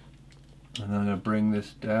 And then I'm going to bring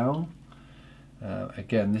this down.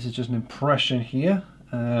 Again, this is just an impression here.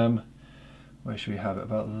 Where should we have it?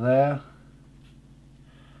 About there.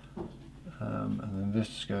 And then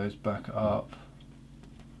this goes back up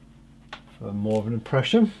for more of an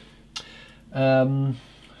impression.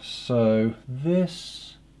 So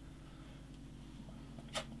this,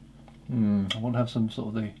 I want to have some sort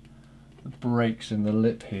of the breaks in the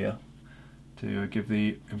lip here to give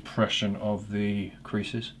the impression of the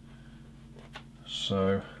creases.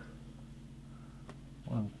 So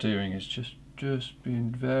what I'm doing is just being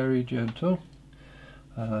very gentle,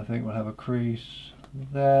 and I think we'll have a crease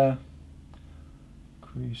there,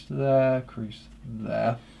 crease there, crease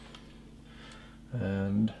there,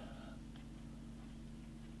 and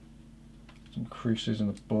some creases in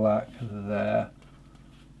the black there,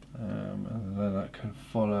 and then that can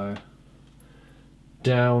follow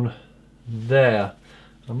down there.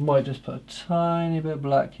 I might just put a tiny bit of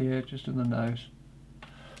black here, just in the nose.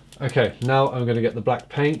 Okay, now I'm going to get the black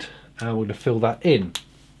paint and we're going to fill that in.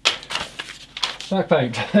 Black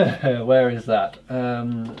paint, where is that?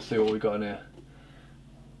 Let's see what we've got in here.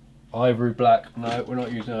 Ivory black, no, we're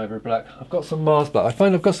not using ivory black. I've got some Mars black. I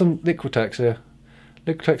find I've got some Liquitex here.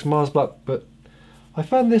 Liquitex Mars black, but I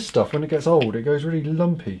found this stuff, when it gets old, it goes really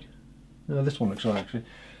lumpy. No, this one looks right actually.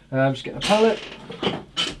 I'm just getting a palette.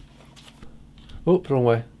 Oops, wrong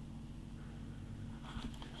way.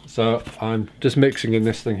 So I'm just mixing in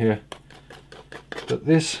this thing here. But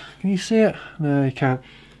this, can you see it? No, you can't.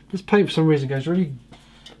 This paint for some reason goes really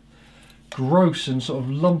gross and sort of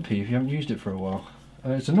lumpy if you haven't used it for a while.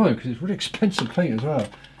 It's annoying because it's really expensive paint as well.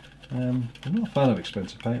 I'm not a fan of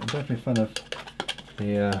expensive paint, I'm definitely a fan of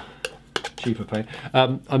the cheaper paint.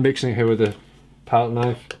 I'm mixing it here with a palette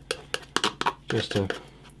knife. Just to,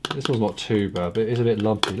 this one's not too bad, but it is a bit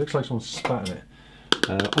lumpy. It looks like someone spat in it.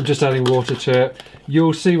 I'm just adding water to it.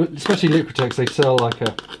 You'll see, especially Liquitex, they sell like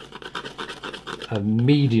a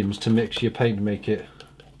mediums to mix your paint to make it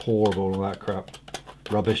pourable and all that crap.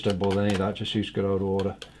 Rubbish, don't bother any of that, just use good old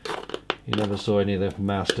water. You never saw any of the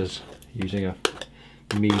masters using a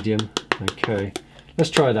medium. Okay, let's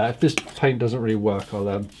try that. If this paint doesn't really work,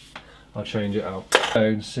 I'll change it out.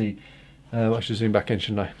 And see, I should zoom back in,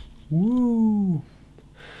 shouldn't I? Woo!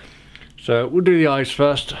 So we'll do the eyes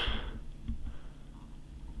first.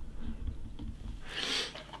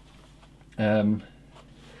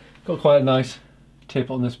 Got quite a nice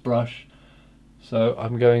tip on this brush, so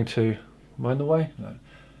I'm going to mind the way. No.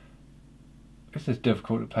 This is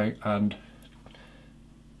difficult to paint and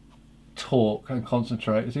talk and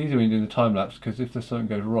concentrate. It's easier when you're doing the time lapse, because if there's something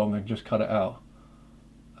goes wrong, then just cut it out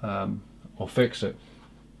or fix it.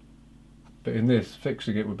 But in this,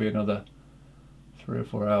 fixing it would be another 3 or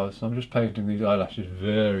 4 hours. So I'm just painting these eyelashes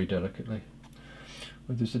very delicately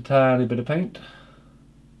with just a tiny bit of paint.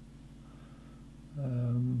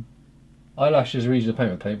 Eyelashes are easy to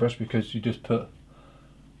paint with a paintbrush because you just put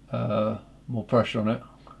more pressure on it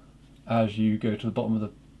as you go to the bottom of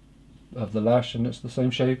the of the lash, and it's the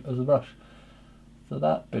same shape as the brush. So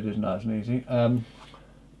that bit is nice and easy.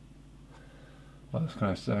 What else can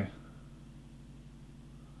I say?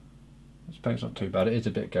 This paint's not too bad. It is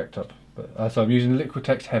a bit gecked up, but so I'm using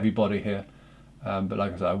Liquitex Heavy Body here. But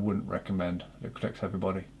like I said, I wouldn't recommend Liquitex Heavy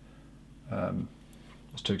Body.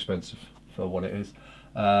 It's too expensive for what it is.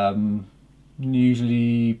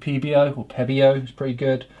 Usually PBO or Pebio is pretty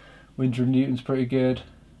good. Winsor & Newton's pretty good.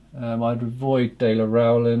 I'd avoid Daler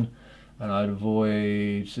Rowland, and I'd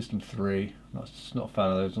avoid System 3. Not a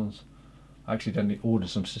fan of those ones. I accidentally ordered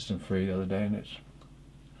some System 3 the other day, and it's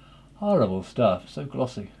horrible stuff. So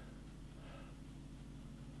glossy.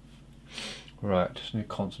 Right, just need to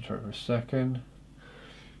concentrate for a second.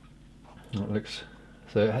 It looks,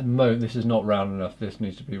 so at the moment this is not round enough. This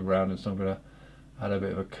needs to be rounded, so I'm going to add a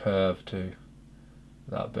bit of a curve to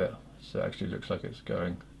that bit. So it actually looks like it's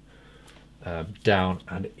going down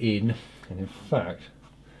and in. And in fact,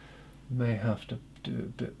 may have to do a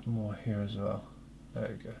bit more here as well.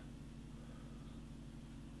 There we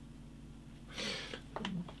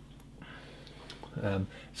go.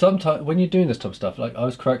 Sometimes when you're doing this type of stuff, like I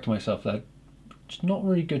was correcting myself there, it's not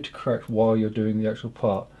really good to correct while you're doing the actual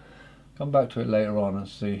part. Come back to it later on and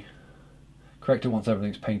see. Correct it once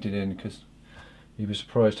everything's painted in, because you'd be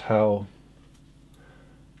surprised how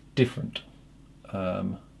different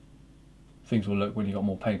things will look when you've got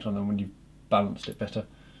more paint on them, when you've balanced it better.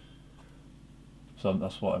 So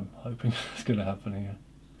that's what I'm hoping is going to happen here.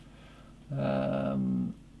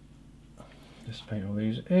 Just paint all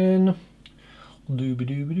these in.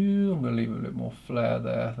 Dooby-dooby-doo. I'm going to leave a bit more flare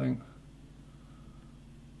there, I think.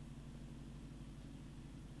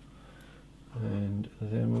 And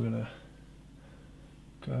then we're going to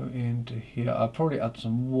go into here. I'll probably add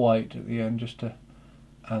some white at the end just to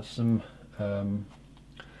add some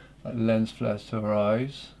like lens flares to her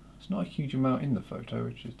eyes. It's not a huge amount in the photo,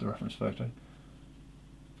 which is the reference photo.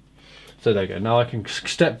 So there you go. Now I can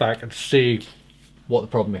step back and see what the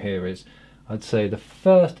problem here is. I'd say the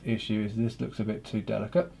first issue is this looks a bit too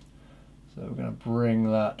delicate. So we're going to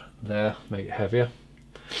bring that there, make it heavier.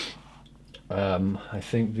 I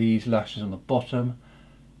think these lashes on the bottom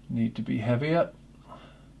need to be heavier.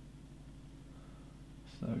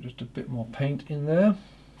 So just a bit more paint in there.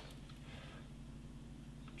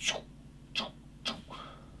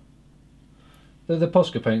 The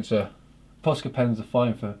Posca paints are, Posca pens are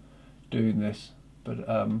fine for doing this, but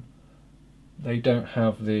they don't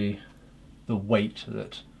have the weight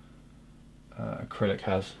that acrylic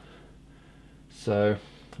has. So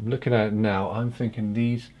I'm looking at it now. I'm thinking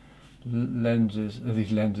these lashes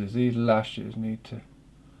need to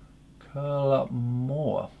curl up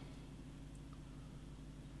more.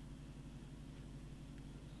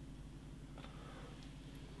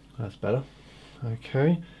 That's better.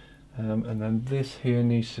 Okay, and then this here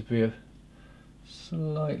needs to be a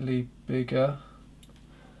slightly bigger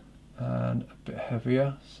and a bit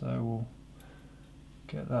heavier. So we'll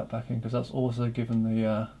get that back in, because that's also given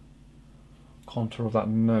the contour of that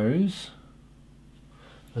nose,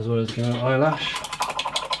 as well as giving an eyelash.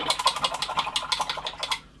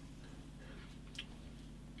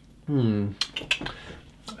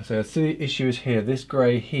 So I see the issue is here. This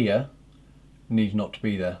grey here needs not to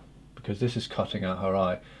be there, because this is cutting out her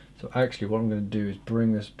eye. So actually what I'm going to do is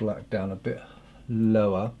bring this black down a bit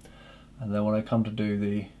lower, and then when I come to do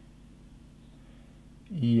the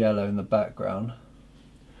yellow in the background,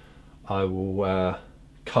 I will I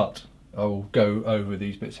will go over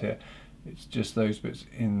these bits here. It's just those bits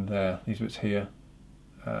in there, these bits here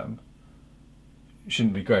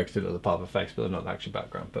shouldn't be grey because they're the part of the face, but they're not the actual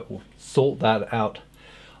background. But we'll sort that out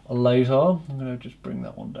later. I'm going to just bring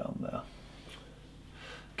that one down there.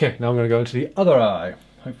 Okay, now I'm going to go into the other eye.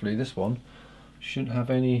 Hopefully this one shouldn't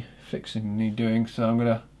have any fixing need doing, so I'm going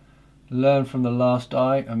to learn from the last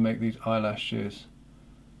eye and make these eyelashes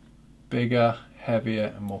bigger,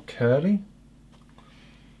 heavier and more curly.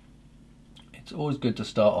 It's always good to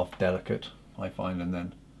start off delicate, I find, and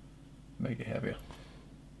then make it heavier,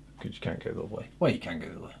 because you can't go the other way. Well, you can go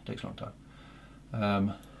the other way, it takes a long time.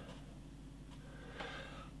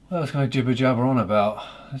 What else can I jibber jabber on about?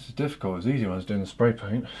 This is difficult. It's easy when I was doing the spray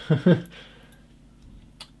paint.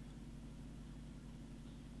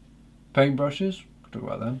 Paintbrushes, talk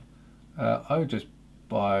about them. I would just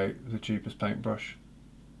buy the cheapest paintbrush.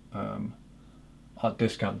 At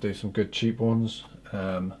discount, do some good cheap ones.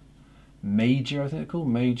 Major, I think they're called,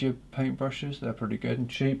 Major paintbrushes. They're pretty good and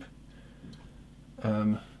cheap.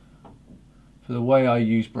 For the way I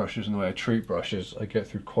use brushes and the way I treat brushes, I get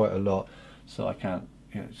through quite a lot, so I can't.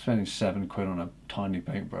 You know, spending £7 on a tiny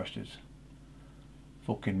paintbrush is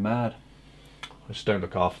fucking mad. I just don't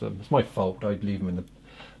look after them. It's my fault. I'd leave them in the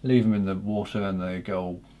leave them in the water and they go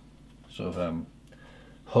all sort of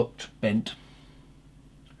hooked, bent.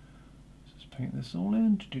 Let's paint this all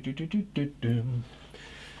in.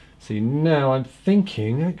 See, now I'm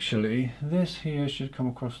thinking actually this here should come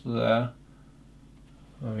across there.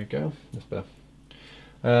 There we go, that's better.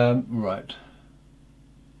 Right.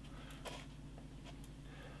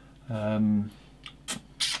 I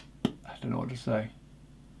don't know what to say.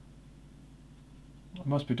 I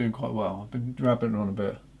must be doing quite well. I've been rabbiting on a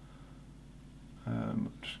bit.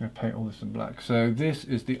 I'm just going to paint all this in black. So this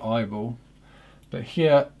is the eyeball, but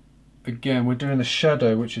here again we're doing the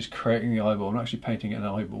shadow, which is creating the eyeball. I'm not actually painting an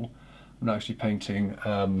eyeball. I'm not actually painting,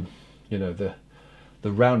 you know, the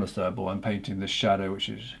roundness of the eyeball. I'm painting the shadow, which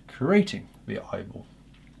is creating the eyeball.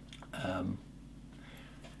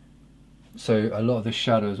 So a lot of this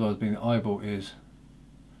shadow, as well as being the eyeball, is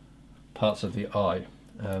parts of the eye,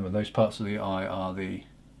 and those parts of the eye are the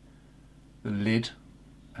lid,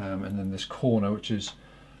 and then this corner, which is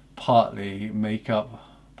partly makeup,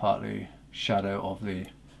 partly shadow of the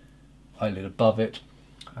eyelid above it,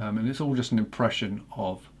 and it's all just an impression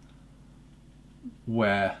of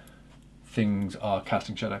where things are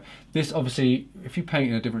casting shadow. This obviously, if you paint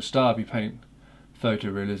in a different style, if you paint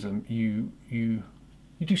photorealism, you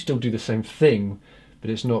do still do the same thing, but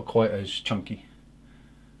it's not quite as chunky,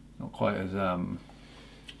 not quite as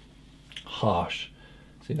harsh.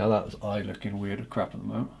 See, now that's eye looking weird as crap at the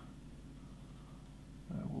moment.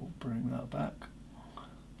 We'll bring that back.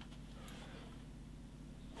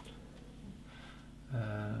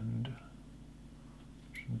 And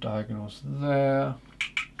some diagonals there.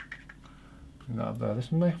 Bring that up there.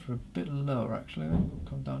 This may have to be a bit lower actually,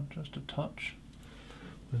 come down just a touch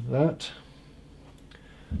with that.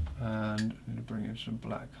 And I need to bring in some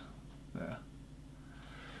black there.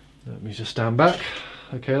 Let me just stand back.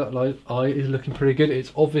 Okay, that eye is looking pretty good.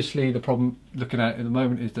 It's obviously the problem looking at it at the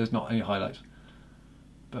moment is there's not any highlights.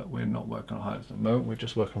 But we're not working on highlights at the moment, we're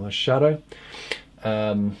just working on the shadow.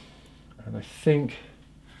 And I think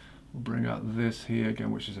we'll bring out this here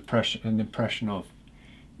again, which is an impression of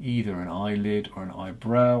either an eyelid or an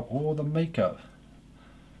eyebrow or the makeup.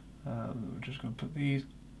 We're just going to put these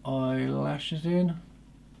eyelashes in.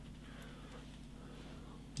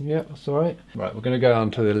 Yeah, that's alright. Right, we're going to go on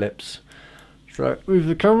to the lips. So, move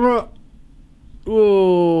the camera.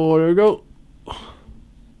 Whoa, there we go.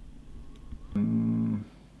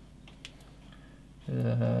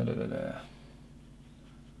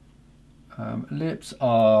 Lips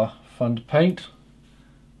are fun to paint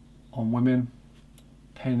on women,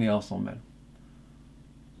 pain in the arse on men,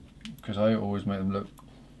 because I always make them look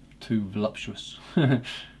too voluptuous.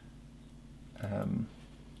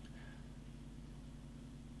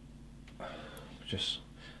 Just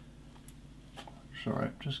sorry,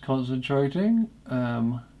 just concentrating.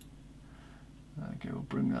 Okay, we'll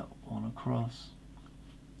bring that one across.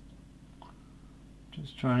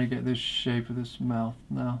 Just trying to get this shape of this mouth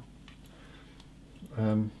now.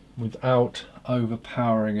 Without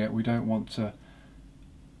overpowering it. We don't want to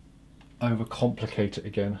overcomplicate it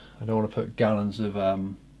again. I don't want to put gallons of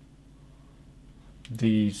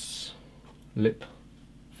these lip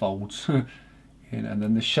folds in, and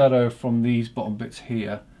then the shadow from these bottom bits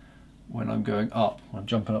here, when I'm going up, I'm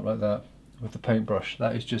jumping up like that with the paintbrush,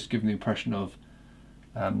 that is just giving the impression of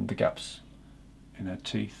the gaps in her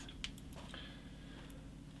teeth.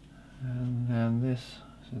 And then this,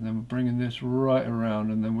 so then we're bringing this right around,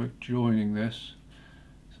 and then we're joining this.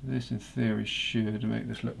 So this in theory should make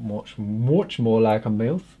this look much more like a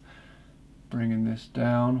mouth. Bringing this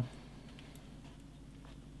down.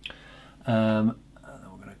 And then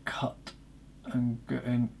we're going to cut and get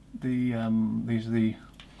in the these are the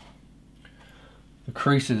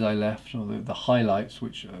creases I left, or the highlights,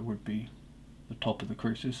 which would be the top of the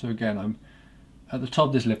creases. So again, I'm at the top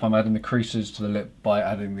of this lip, I'm adding the creases to the lip by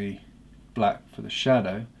adding the black for the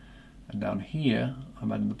shadow, and down here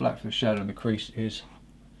I'm adding the black for the shadow, and the crease is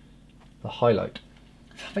the highlight.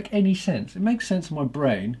 Does that make any sense? It makes sense in my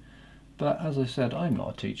brain, but as I said, I'm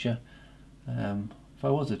not a teacher. If I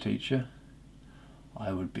was a teacher,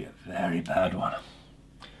 I would be a very bad one.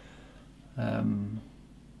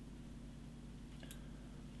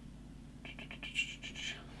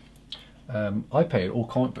 I paid all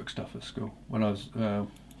comic book stuff at school when I was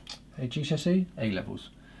GCSE, A-levels.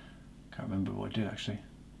 Can't remember what I did actually.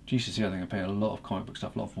 GCSE, I think I paid a lot of comic book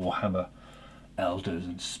stuff, a lot of Warhammer Elders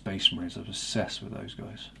and Space Marines. I was obsessed with those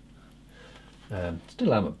guys.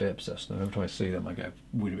 Still am a bit obsessed though. Every time I see them I get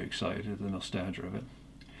really excited at the nostalgia of it.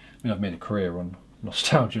 I mean, I've made a career on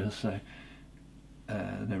nostalgia, so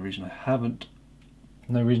no reason I haven't.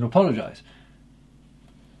 No reason to apologise.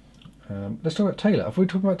 Let's talk about Taylor. Have we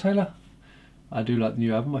talked about Taylor? I do like the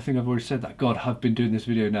new album. I think I've already said that. God, I've been doing this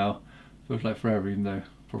video now. Feels like forever, even though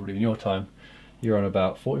probably in your time you're on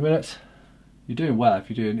about 40 minutes. You're doing well if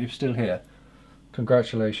you're still here.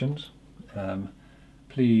 Congratulations.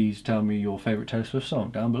 Please tell me your favourite Taylor Swift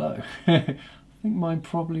song down below. I think mine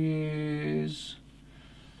probably is...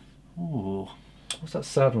 oh, what's that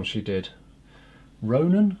sad one she did?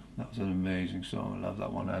 Ronan? That was an amazing song. I love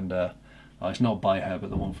that one. And it's not by her, but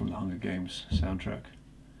the one from the Hunger Games soundtrack.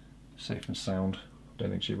 Safe and Sound. Don't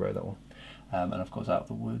think she wrote that one. And of course Out of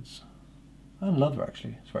the Woods. And Lover,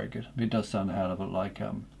 actually. It's very good. I mean, it does sound a hell of a lot like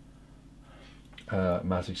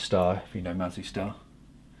Mazzy Star, if you know Mazzy Star.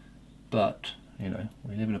 But, you know,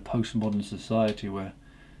 we live in a postmodern society where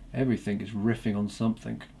everything is riffing on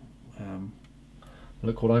something.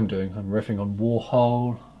 Look what I'm doing. I'm riffing on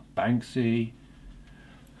Warhol, Banksy,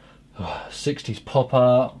 60s pop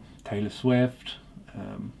art, Taylor Swift.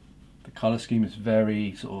 The colour scheme is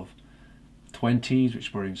very sort of 20s, which is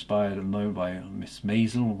probably inspired at the moment by Miss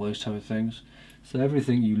Maisel, all those type of things. So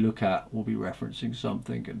everything you look at will be referencing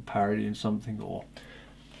something and parodying something or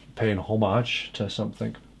paying homage to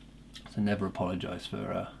something. So never apologise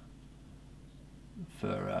for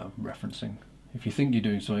referencing. If you think you're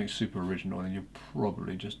doing something super original, then you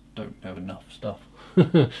probably just don't have enough stuff.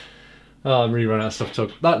 Oh, I'm really running out of stuff to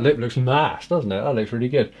talk. That lip looks nice, doesn't it? That looks really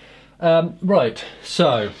good. Right,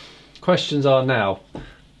 so questions are now.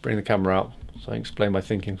 Bring the camera out so I can explain my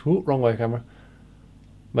thinking. Ooh, wrong way, camera.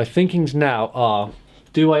 My thinkings now are: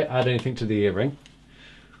 do I add anything to the earring?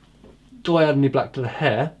 Do I add any black to the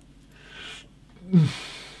hair?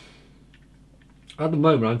 At the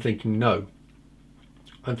moment, I'm thinking no.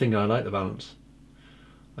 I'm thinking I like the balance.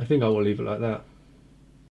 I think I will leave it like that.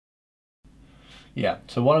 Yeah,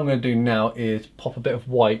 so what I'm going to do now is pop a bit of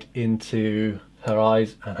white into her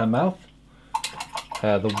eyes and her mouth.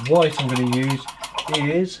 The white I'm going to use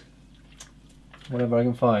is whatever I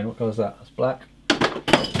can find. What colour is that? That's black.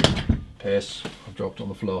 Piss. I've dropped on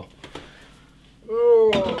the floor.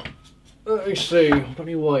 Oh, let me see. I've got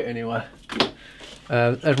any white anywhere.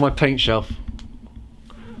 There's my paint shelf.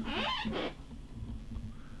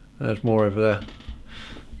 There's more over there.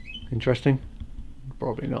 Interesting?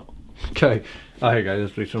 Probably not. Okay, here you go,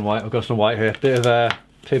 let's do some white. I've got some white here. Bit of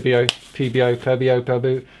Pebeo.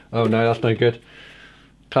 Oh no, that's no good.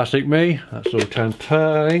 Classic me, that's all turned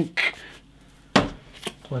pink.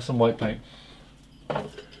 Where's some white paint?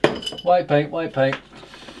 White paint.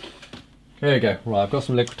 Here you go. Right, I've got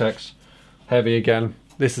some Liquitex. Heavy again.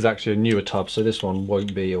 This is actually a newer tub, so this one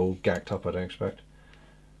won't be all gacked up, I don't expect.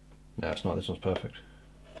 No, it's not, this one's perfect.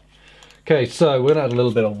 Okay, so we're going to add a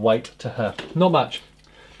little bit of white to her. Not much.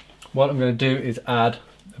 What I'm going to do is add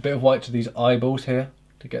a bit of white to these eyeballs here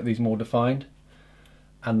to get these more defined.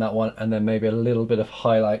 And that one, and then maybe a little bit of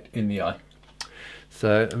highlight in the eye.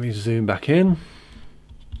 So let me zoom back in.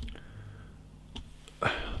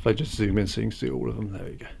 If I just zoom in so you can see all of them, there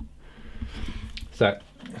we go. So,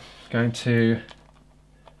 going to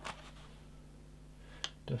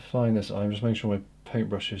define this eye. I'm just making sure my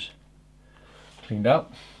paintbrush is cleaned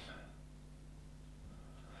up.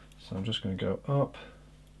 So I'm just going to go up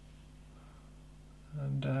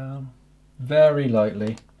and down very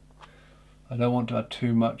lightly. I don't want to add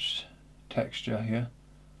too much texture here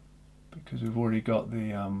because we've already got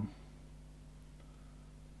the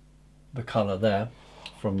colour there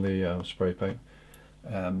from the spray paint.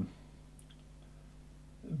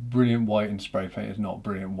 Brilliant white in spray paint is not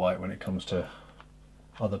brilliant white when it comes to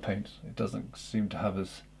other paints. It doesn't seem to have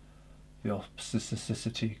the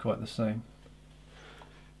opacity quite the same.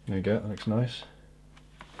 There you go, that looks nice.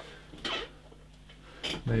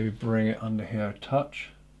 Maybe bring it under here a touch.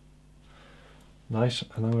 Nice,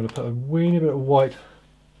 and I'm going to put a weeny bit of white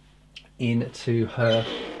into her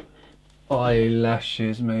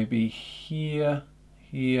eyelashes, maybe here.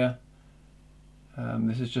 This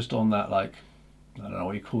is just on that, like, I don't know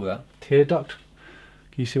what you call that, tear duct.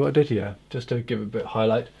 Can you see what I did here? Just to give it a bit of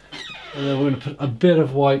highlight. And then we're going to put a bit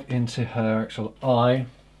of white into her actual eye.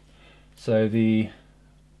 So the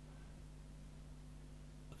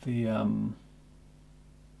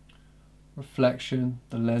reflection,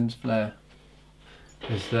 the lens flare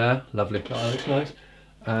is there. Lovely, that looks nice.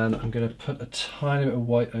 And I'm going to put a tiny bit of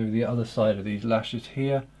white over the other side of these lashes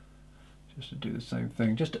here, just to do the same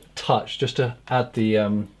thing, just a touch, just to add the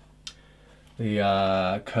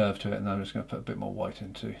curve to it. And then I'm just going to put a bit more white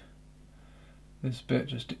into this bit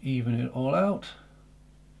just to even it all out.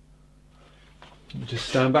 Just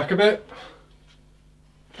stand back a bit.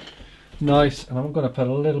 Nice, and I'm going to put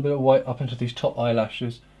a little bit of white up into these top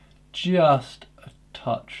eyelashes, just a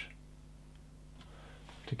touch,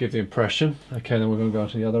 to give the impression. Okay, then we're going to go on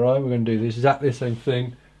to the other eye. We're going to do exactly the same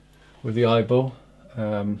thing with the eyeball.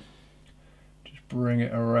 Just bring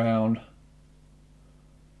it around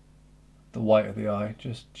the white of the eye,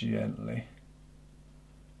 just gently.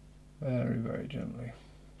 Very, very gently.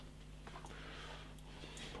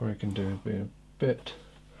 Probably can do with being a bit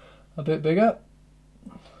bigger.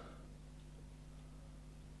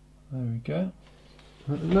 There we go.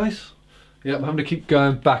 That looks nice. Yep, I'm having to keep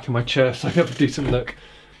going back in my chair so I have a decent look.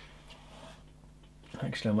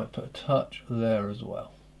 Actually, I might put a touch there as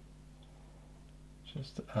well,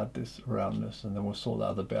 just to add this roundness, and then we'll sort that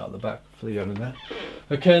other bit out of the back for the yellow there.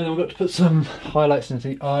 Okay, and then we've got to put some highlights into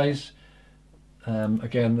the eyes.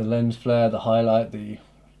 Again, the lens flare, the highlight, the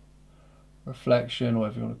reflection,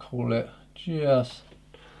 whatever you want to call it, just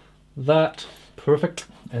that. Perfect.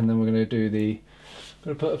 And then we're going to do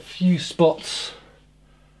going to put a few spots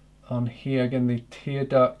on here. Again, the tear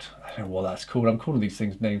duct, I don't know what that's called. I'm calling these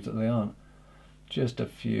things names that they aren't. Just a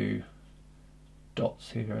few dots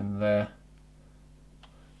here and there.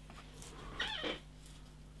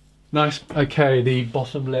 Nice. Okay, the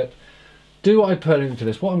bottom lip. Do what I put into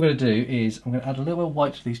this. What I'm going to do is I'm going to add a little bit of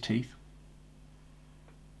white to these teeth,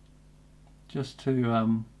 just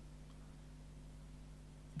to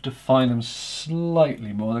define them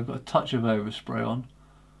slightly more. They've got a touch of overspray on,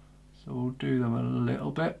 so we'll do them a little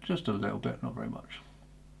bit, just a little bit, not very much.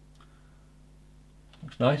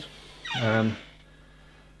 Looks nice.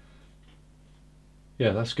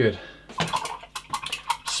 Yeah, that's good.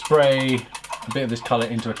 Spray a bit of this colour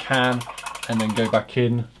into a can and then go back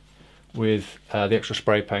in with the extra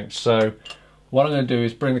spray paint. So what I'm going to do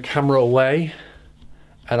is bring the camera away,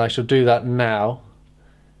 and I shall do that now,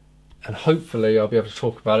 and hopefully I'll be able to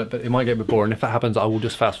talk about it, but it might get a bit boring. If that happens, I will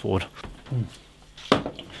just fast forward.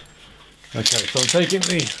 Okay, so I'm taking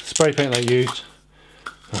the spray paint I used.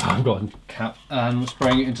 Oh, I've got a cap, and I'm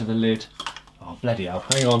spraying it into the lid. Oh, bloody hell,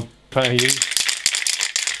 hang on. Paint I used.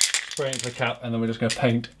 Spray into the cap, and then we're just going to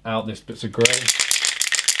paint out this bits of grey.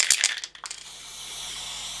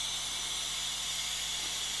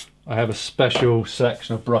 I have a special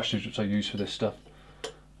section of brushes which I use for this stuff,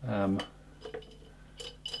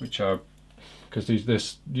 which are, because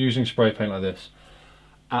using spray paint like this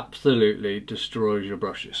absolutely destroys your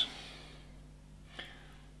brushes.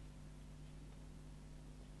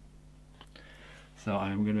 So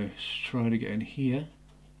I'm going to try to get in here.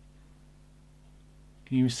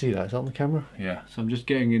 Can you see that? Is that on the camera? Yeah. So I'm just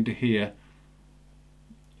getting into here,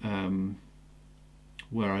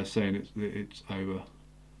 where I was saying it's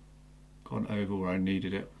gone over where I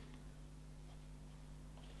needed it.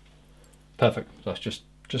 Perfect. So that's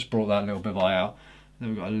just brought that little bit of eye out. Then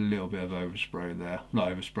we've got a little bit of overspray there. Not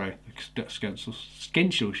overspray. The stencil's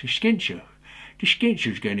going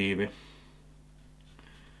over.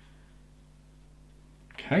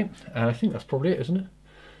 Okay, and I think that's probably it, isn't it?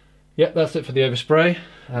 Yep, that's it for the overspray.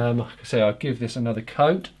 Like I say, I'll give this another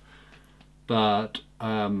coat, but you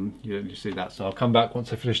don't need to see that, so I'll come back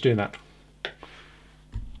once I finish doing that.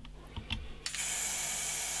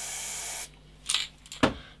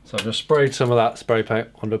 So I've just sprayed some of that spray paint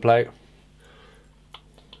on the plate.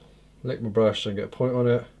 Lick my brush and get a point on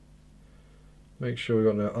it. Make sure we've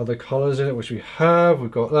got no other colours in it, which we have.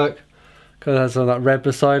 We've got, look, because it has some of that red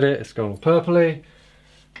beside it, it's gone purpley.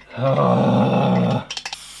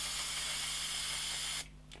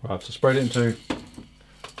 Right, so sprayed it into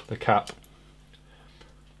the cap.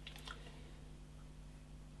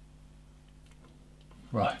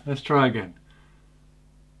 Right, let's try again.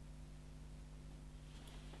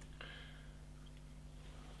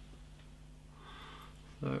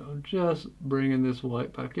 So I'm just bringing this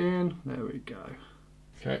white back in. There we go.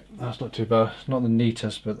 Okay, that's not too bad. It's not the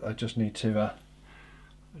neatest, but I just need to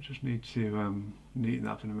neaten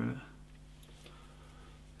up in a minute.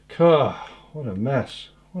 God, what a mess!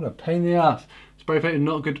 What a pain in the ass. Spray paint is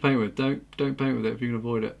not good to paint with. Don't paint with it if you can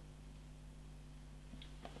avoid it.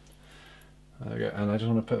 There we go. And I just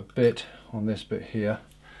want to put a bit on this bit here,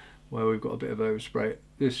 where we've got a bit of overspray.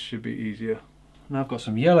 This should be easier. And I've got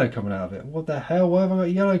some yellow coming out of it. What the hell? Why have I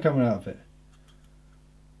got yellow coming out of it?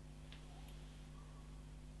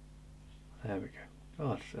 There we go.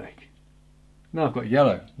 God's sake. Now I've got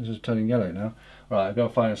yellow. This is turning yellow now. Right, I've got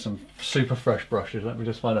to find some super fresh brushes. Let me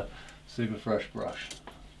just find a super fresh brush.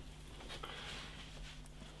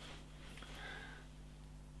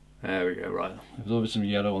 There we go, right. There's always some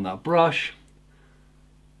yellow on that brush.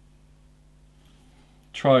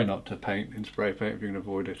 Try not to paint in spray paint if you can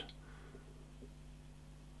avoid it.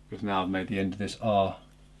 Because now I've made the end of this R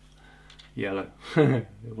yellow. It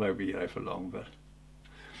won't be yellow for long, but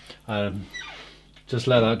just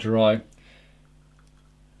let that dry.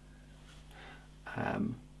 I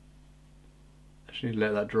just need to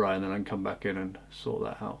let that dry, and then I can come back in and sort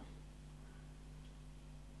that out.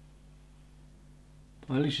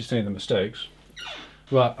 Well, at least you've seen the mistakes.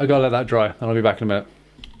 Right, I gotta let that dry, and I'll be back in a minute.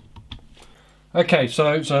 Okay,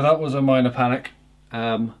 so that was a minor panic.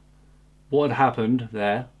 What had happened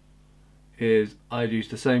there is I'd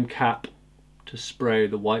used the same cap to spray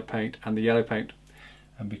the white paint and the yellow paint,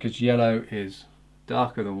 and because yellow is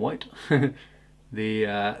darker than white,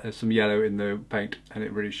 there's some yellow in the paint and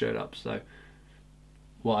it really showed up. So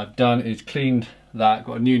what I've done is cleaned that,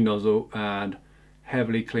 got a new nozzle and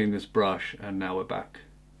heavily cleaned this brush, and now we're back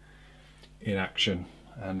in action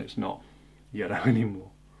and it's not yellow anymore.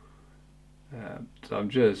 So I'm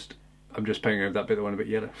just painting over that bit that went a bit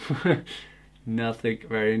yellow. Nothing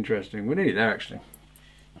very interesting. We're nearly there actually.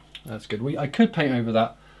 That's good. I could paint over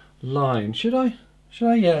that line. Should I?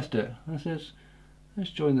 Yeah, let's do it.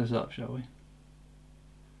 Let's join this up, shall we?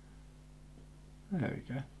 There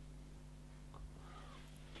we go.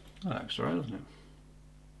 That looks alright, doesn't it?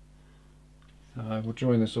 So I will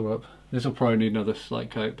join this all up. This will probably need another slight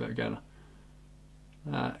coat, but again,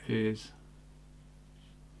 that is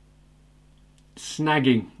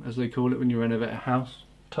snagging, as they call it when you renovate a house.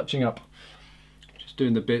 Touching up. Just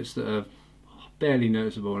doing the bits that are barely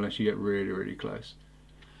noticeable unless you get really, really close.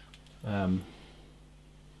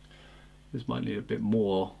 This might need a bit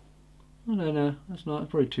more. Oh no, that's not.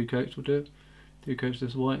 Probably 2 coats will do it. 2 coats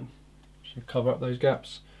this white. Should cover up those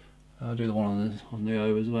gaps. I'll do the one on the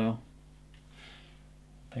O as well.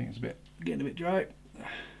 I think it's getting a bit dry.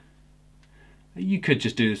 You could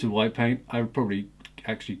just do this with white paint. I would probably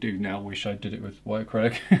actually do now. Wish I did it with white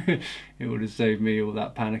acrylic. It would have saved me all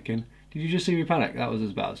that panicking. Did you just see me panic? That was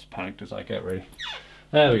about as panicked as I get, really.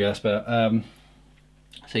 There we go, that's better.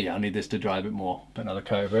 So yeah, I need this to dry a bit more. Put another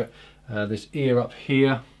coat over it. This ear up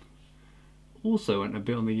here also went a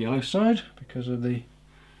bit on the yellow side because of the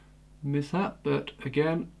mishap, but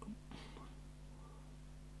again,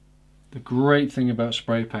 the great thing about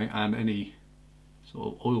spray paint and any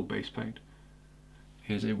sort of oil-based paint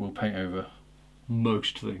is it will paint over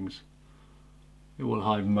most things. It will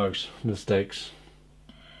hide most mistakes.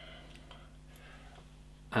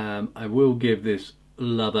 I will give this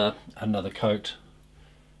leather another coat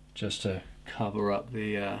just to cover up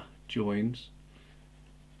the joins.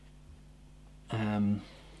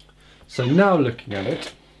 So now looking at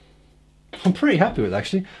it, I'm pretty happy with it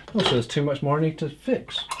actually. Not sure there's too much more I need to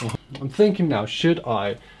fix. I'm thinking now, should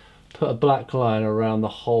I put a black line around the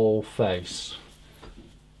whole face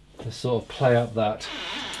to sort of play up that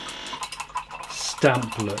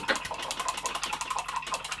stamp look?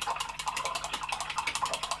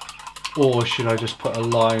 Or should I just put a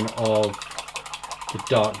line of the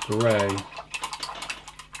dark grey?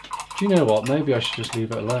 Do you know what? Maybe I should just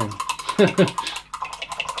leave it alone.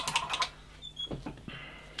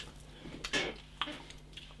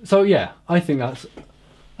 So yeah, I think that's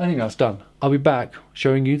done. I'll be back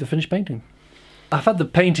showing you the finished painting. I've had the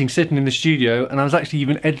painting sitting in the studio and I was actually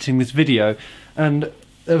even editing this video and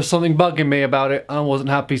there was something bugging me about it. I wasn't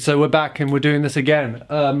happy, so we're back and we're doing this again.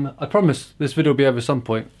 I promise this video will be over at some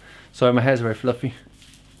point. Sorry, my hair's very fluffy.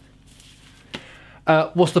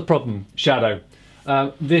 What's the problem? Shadow.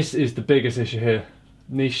 This is the biggest issue here.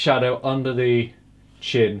 Needs shadow under the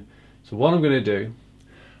chin. So what I'm going to do,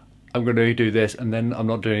 I'm going to do this and then I'm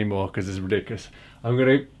not doing any more because it's ridiculous. I'm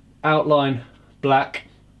going to outline black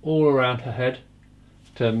all around her head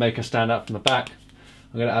to make her stand out from the back.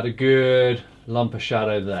 I'm going to add a good lump of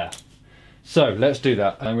shadow there. So let's do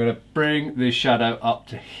that. I'm going to bring the shadow up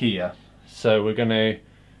to here. So we're going to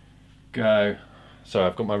go, sorry,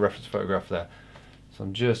 I've got my reference photograph there. So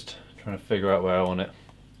I'm just trying to figure out where I want it.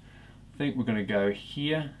 I think we're going to go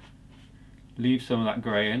here, leave some of that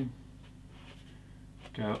grey in,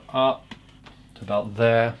 go up to about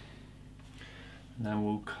there, and then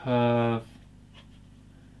we'll curve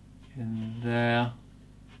in there.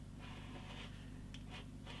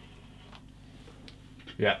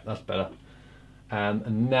 Yeah, that's better.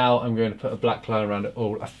 And now I'm going to put a black line around it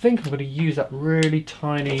all. I think I'm going to use that really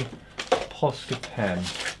tiny Posca pen.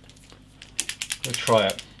 I'm going to try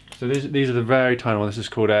it. So these are the very tiny ones. This is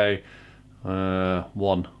called a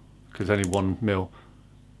 1, because only 1 mil.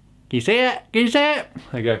 Can you see it? Can you see it?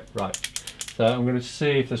 There you go. Right. So I'm going to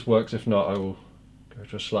see if this works. If not, I will go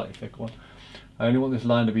to a slightly thicker one. I only want this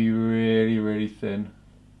line to be really, really thin.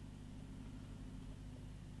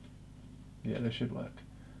 Yeah, this should work.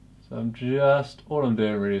 So all I'm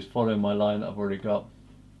doing really is following my line that I've already got.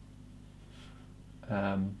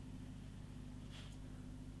 And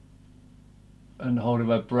holding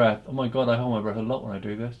my breath. Oh my god, I hold my breath a lot when I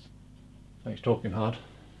do this. Thanks, talking hard.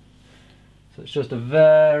 So it's just a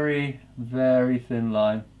very, very thin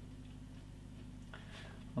line.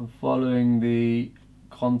 I'm following the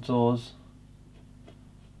contours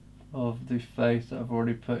of the face that I've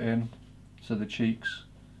already put in, so the cheeks.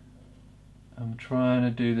 I'm trying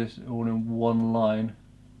to do this all in one line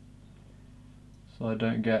so I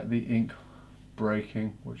don't get the ink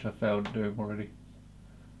breaking, which I failed to do already.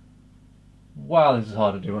 Wow, this is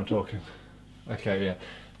hard to do when I'm talking. Okay, yeah.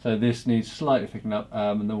 So this needs slightly thickening up,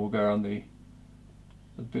 and then we'll go around the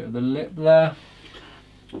bit of the lip there,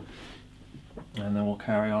 and then we'll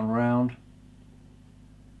carry on round.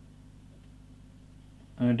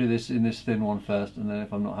 I'm going to do this in this thin one first, and then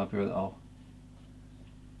if I'm not happy with it, I'll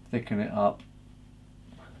thicken it up.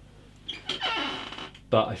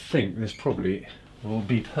 But I think this probably will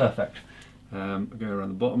be perfect. Go around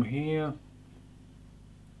the bottom here.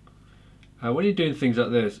 When you're doing things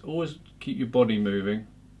like this, always keep your body moving.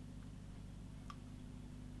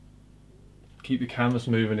 Keep the canvas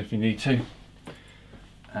moving if you need to.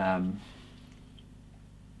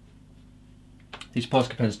 These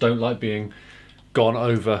Posca pens don't like being gone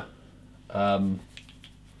over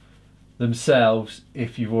themselves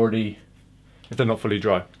if they're not fully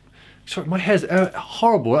dry. Sorry, my hair's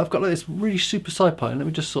horrible. I've got like this really super side part, and let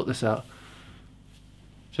me just sort this out.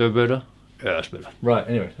 Is that better? Yeah, that's better. Right,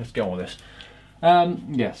 anyway, let's get on with this.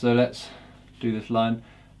 Yeah, so let's do this line.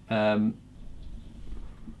 There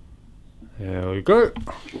we go.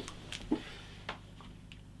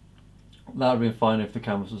 That would have been fine if the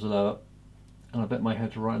canvas was lower. And I bet my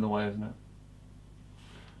head's right in the way, isn't it?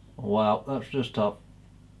 Wow, that's just tough.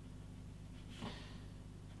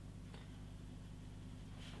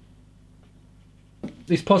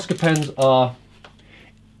 These Posca pens are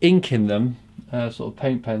ink in them, sort of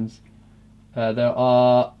paint pens. There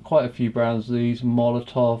are quite a few brands. These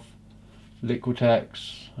Molotov,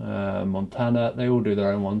 Liquitex, Montana, they all do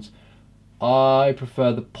their own ones. I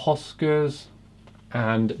prefer the Poscas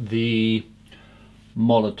and the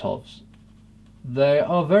Molotovs. They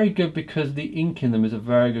are very good because the ink in them is a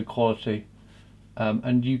very good quality,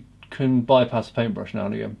 and you can bypass a paintbrush now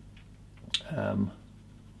and again.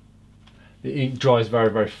 The ink dries very,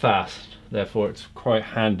 very fast, therefore it's quite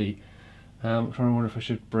handy. I'm trying to wonder if I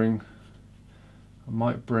should I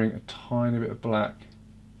might bring a tiny bit of black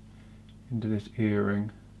into this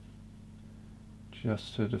earring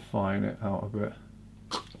just to define it out a bit.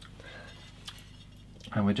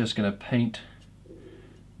 And we're just going to paint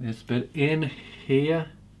this bit in here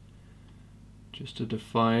just to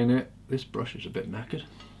define it. This brush is a bit knackered.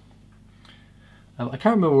 I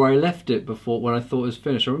can't remember where I left it before when I thought it was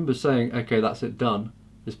finished. I remember saying, okay, that's it, done,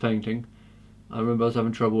 this painting. I remember I was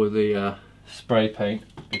having trouble with the spray paint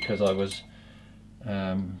because I was,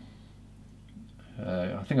 I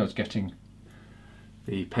think I was getting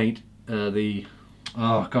the paint,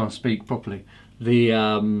 I can't speak properly.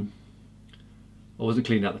 I wasn't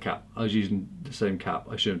cleaning out the cap. I was using the same cap.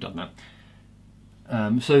 I should have done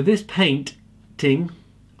that. So this painting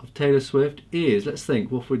of Taylor Swift is, let's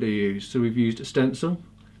think, what have we used? So we've used a stencil,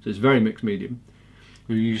 so it's very mixed medium.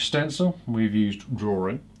 We've used stencil, we've used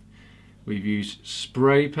drawing, we've used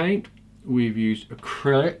spray paint, we've used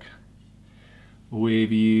acrylic,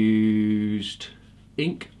 we've used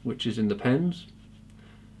ink, which is in the pens.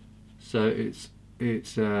 So it's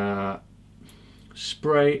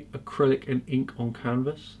spray, acrylic and ink on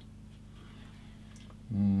canvas.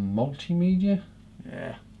 Multimedia?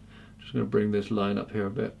 Yeah. Just going to bring this line up here a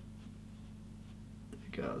bit. There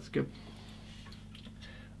we go, that's good.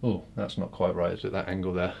 Oh, that's not quite right, is it? That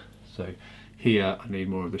angle there. So here I need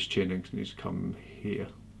more of this chin ink, so it needs to come here.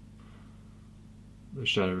 The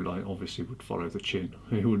shadow line obviously would follow the chin,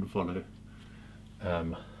 it wouldn't follow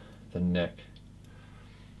the neck.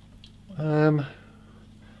 I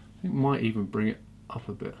think might even bring it up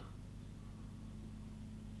a bit.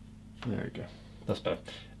 There we go, that's better.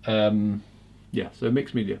 Yeah, so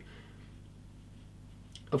mixed media.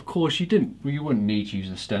 Of course you wouldn't need to use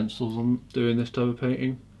the stencils on doing this type of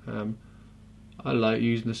painting. I like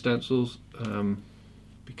using the stencils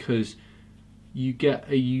because you get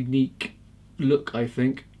a unique look, I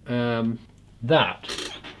think.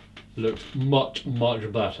 That looks much, much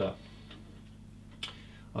better.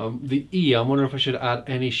 The ear, I'm wondering if I should add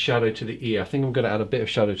any shadow to the ear. I think I'm going to add a bit of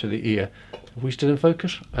shadow to the ear. Are we still in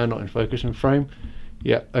focus? Not in focus, in frame.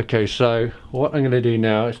 Yeah, okay, so what I'm going to do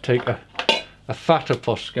now is take a fatter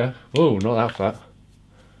Posca. Oh, not that fat.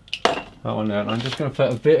 That one there. And I'm just going to put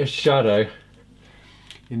a bit of shadow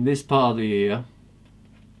in this part of the ear.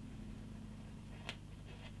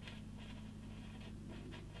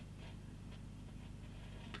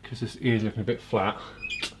 Because this ear is looking a bit flat.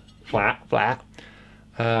 Flat.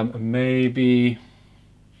 Maybe,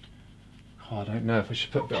 I don't know if I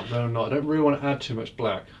should put a bit up there or not. I don't really want to add too much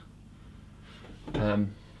black. I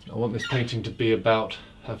want this painting to be about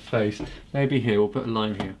her face. Maybe here, we'll put a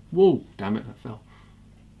line here. Whoa, damn it, that fell.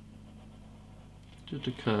 Just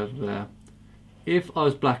a curve there. If I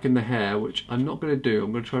was blacking the hair, which I'm not going to do,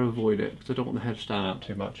 I'm going to try to avoid it because I don't want the hair to stand out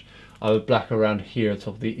too much. I would black around here at the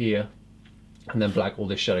top of the ear and then black all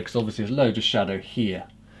this shadow, because obviously there's loads of shadow here,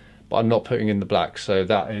 but I'm not putting in the black, so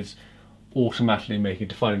that is automatically making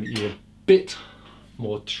defining the ear a bit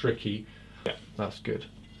more tricky. Yeah, that's good.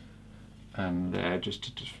 And there,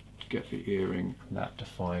 just to get the earring and that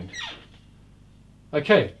defined.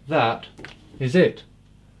 Okay, that is it.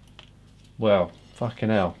 Well, fucking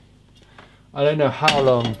hell. I don't know how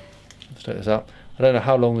long, let's take this out. I don't know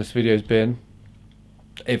how long this video's been.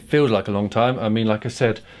 It feels like a long time. I mean, like I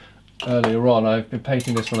said earlier on, I've been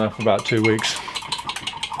painting this one now for about 2 weeks.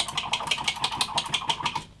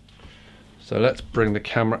 So let's bring the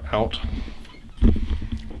camera out.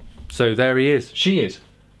 So there he is, she is.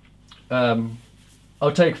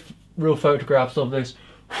 I'll take real photographs of this.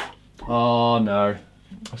 Oh no,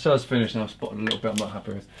 I said I was finished and I've spotted a little bit I'm not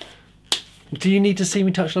happy with. Do you need to see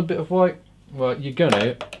me touch on a bit of white? Well, you're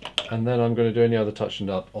gonna, and then I'm gonna do any other touching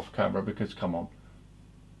up off camera, because come on.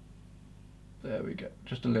 There we go,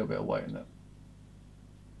 just a little bit of white in there.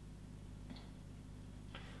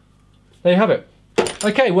 There you have it.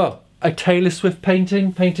 Okay, well, a Taylor Swift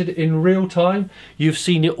painting, painted in real time. You've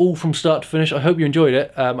seen it all from start to finish. I hope you enjoyed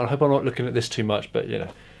it. I hope I'm not looking at this too much, but you know,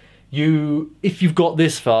 if you've got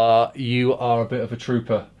this far, you are a bit of a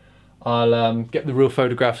trooper. I'll get the real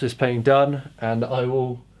photographs of this painting done, and I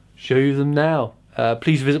will show you them now.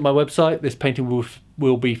 Please visit my website. This painting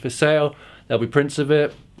will be for sale. There'll be prints of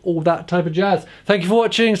it, all that type of jazz. Thank you for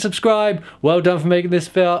watching. Subscribe. Well done for making this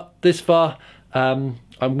far. I'm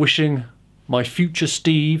wishing my future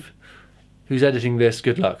Steve, who's editing this,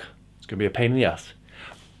 good luck. It's gonna be a pain in the ass.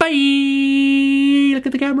 Bye. Look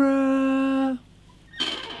at the camera.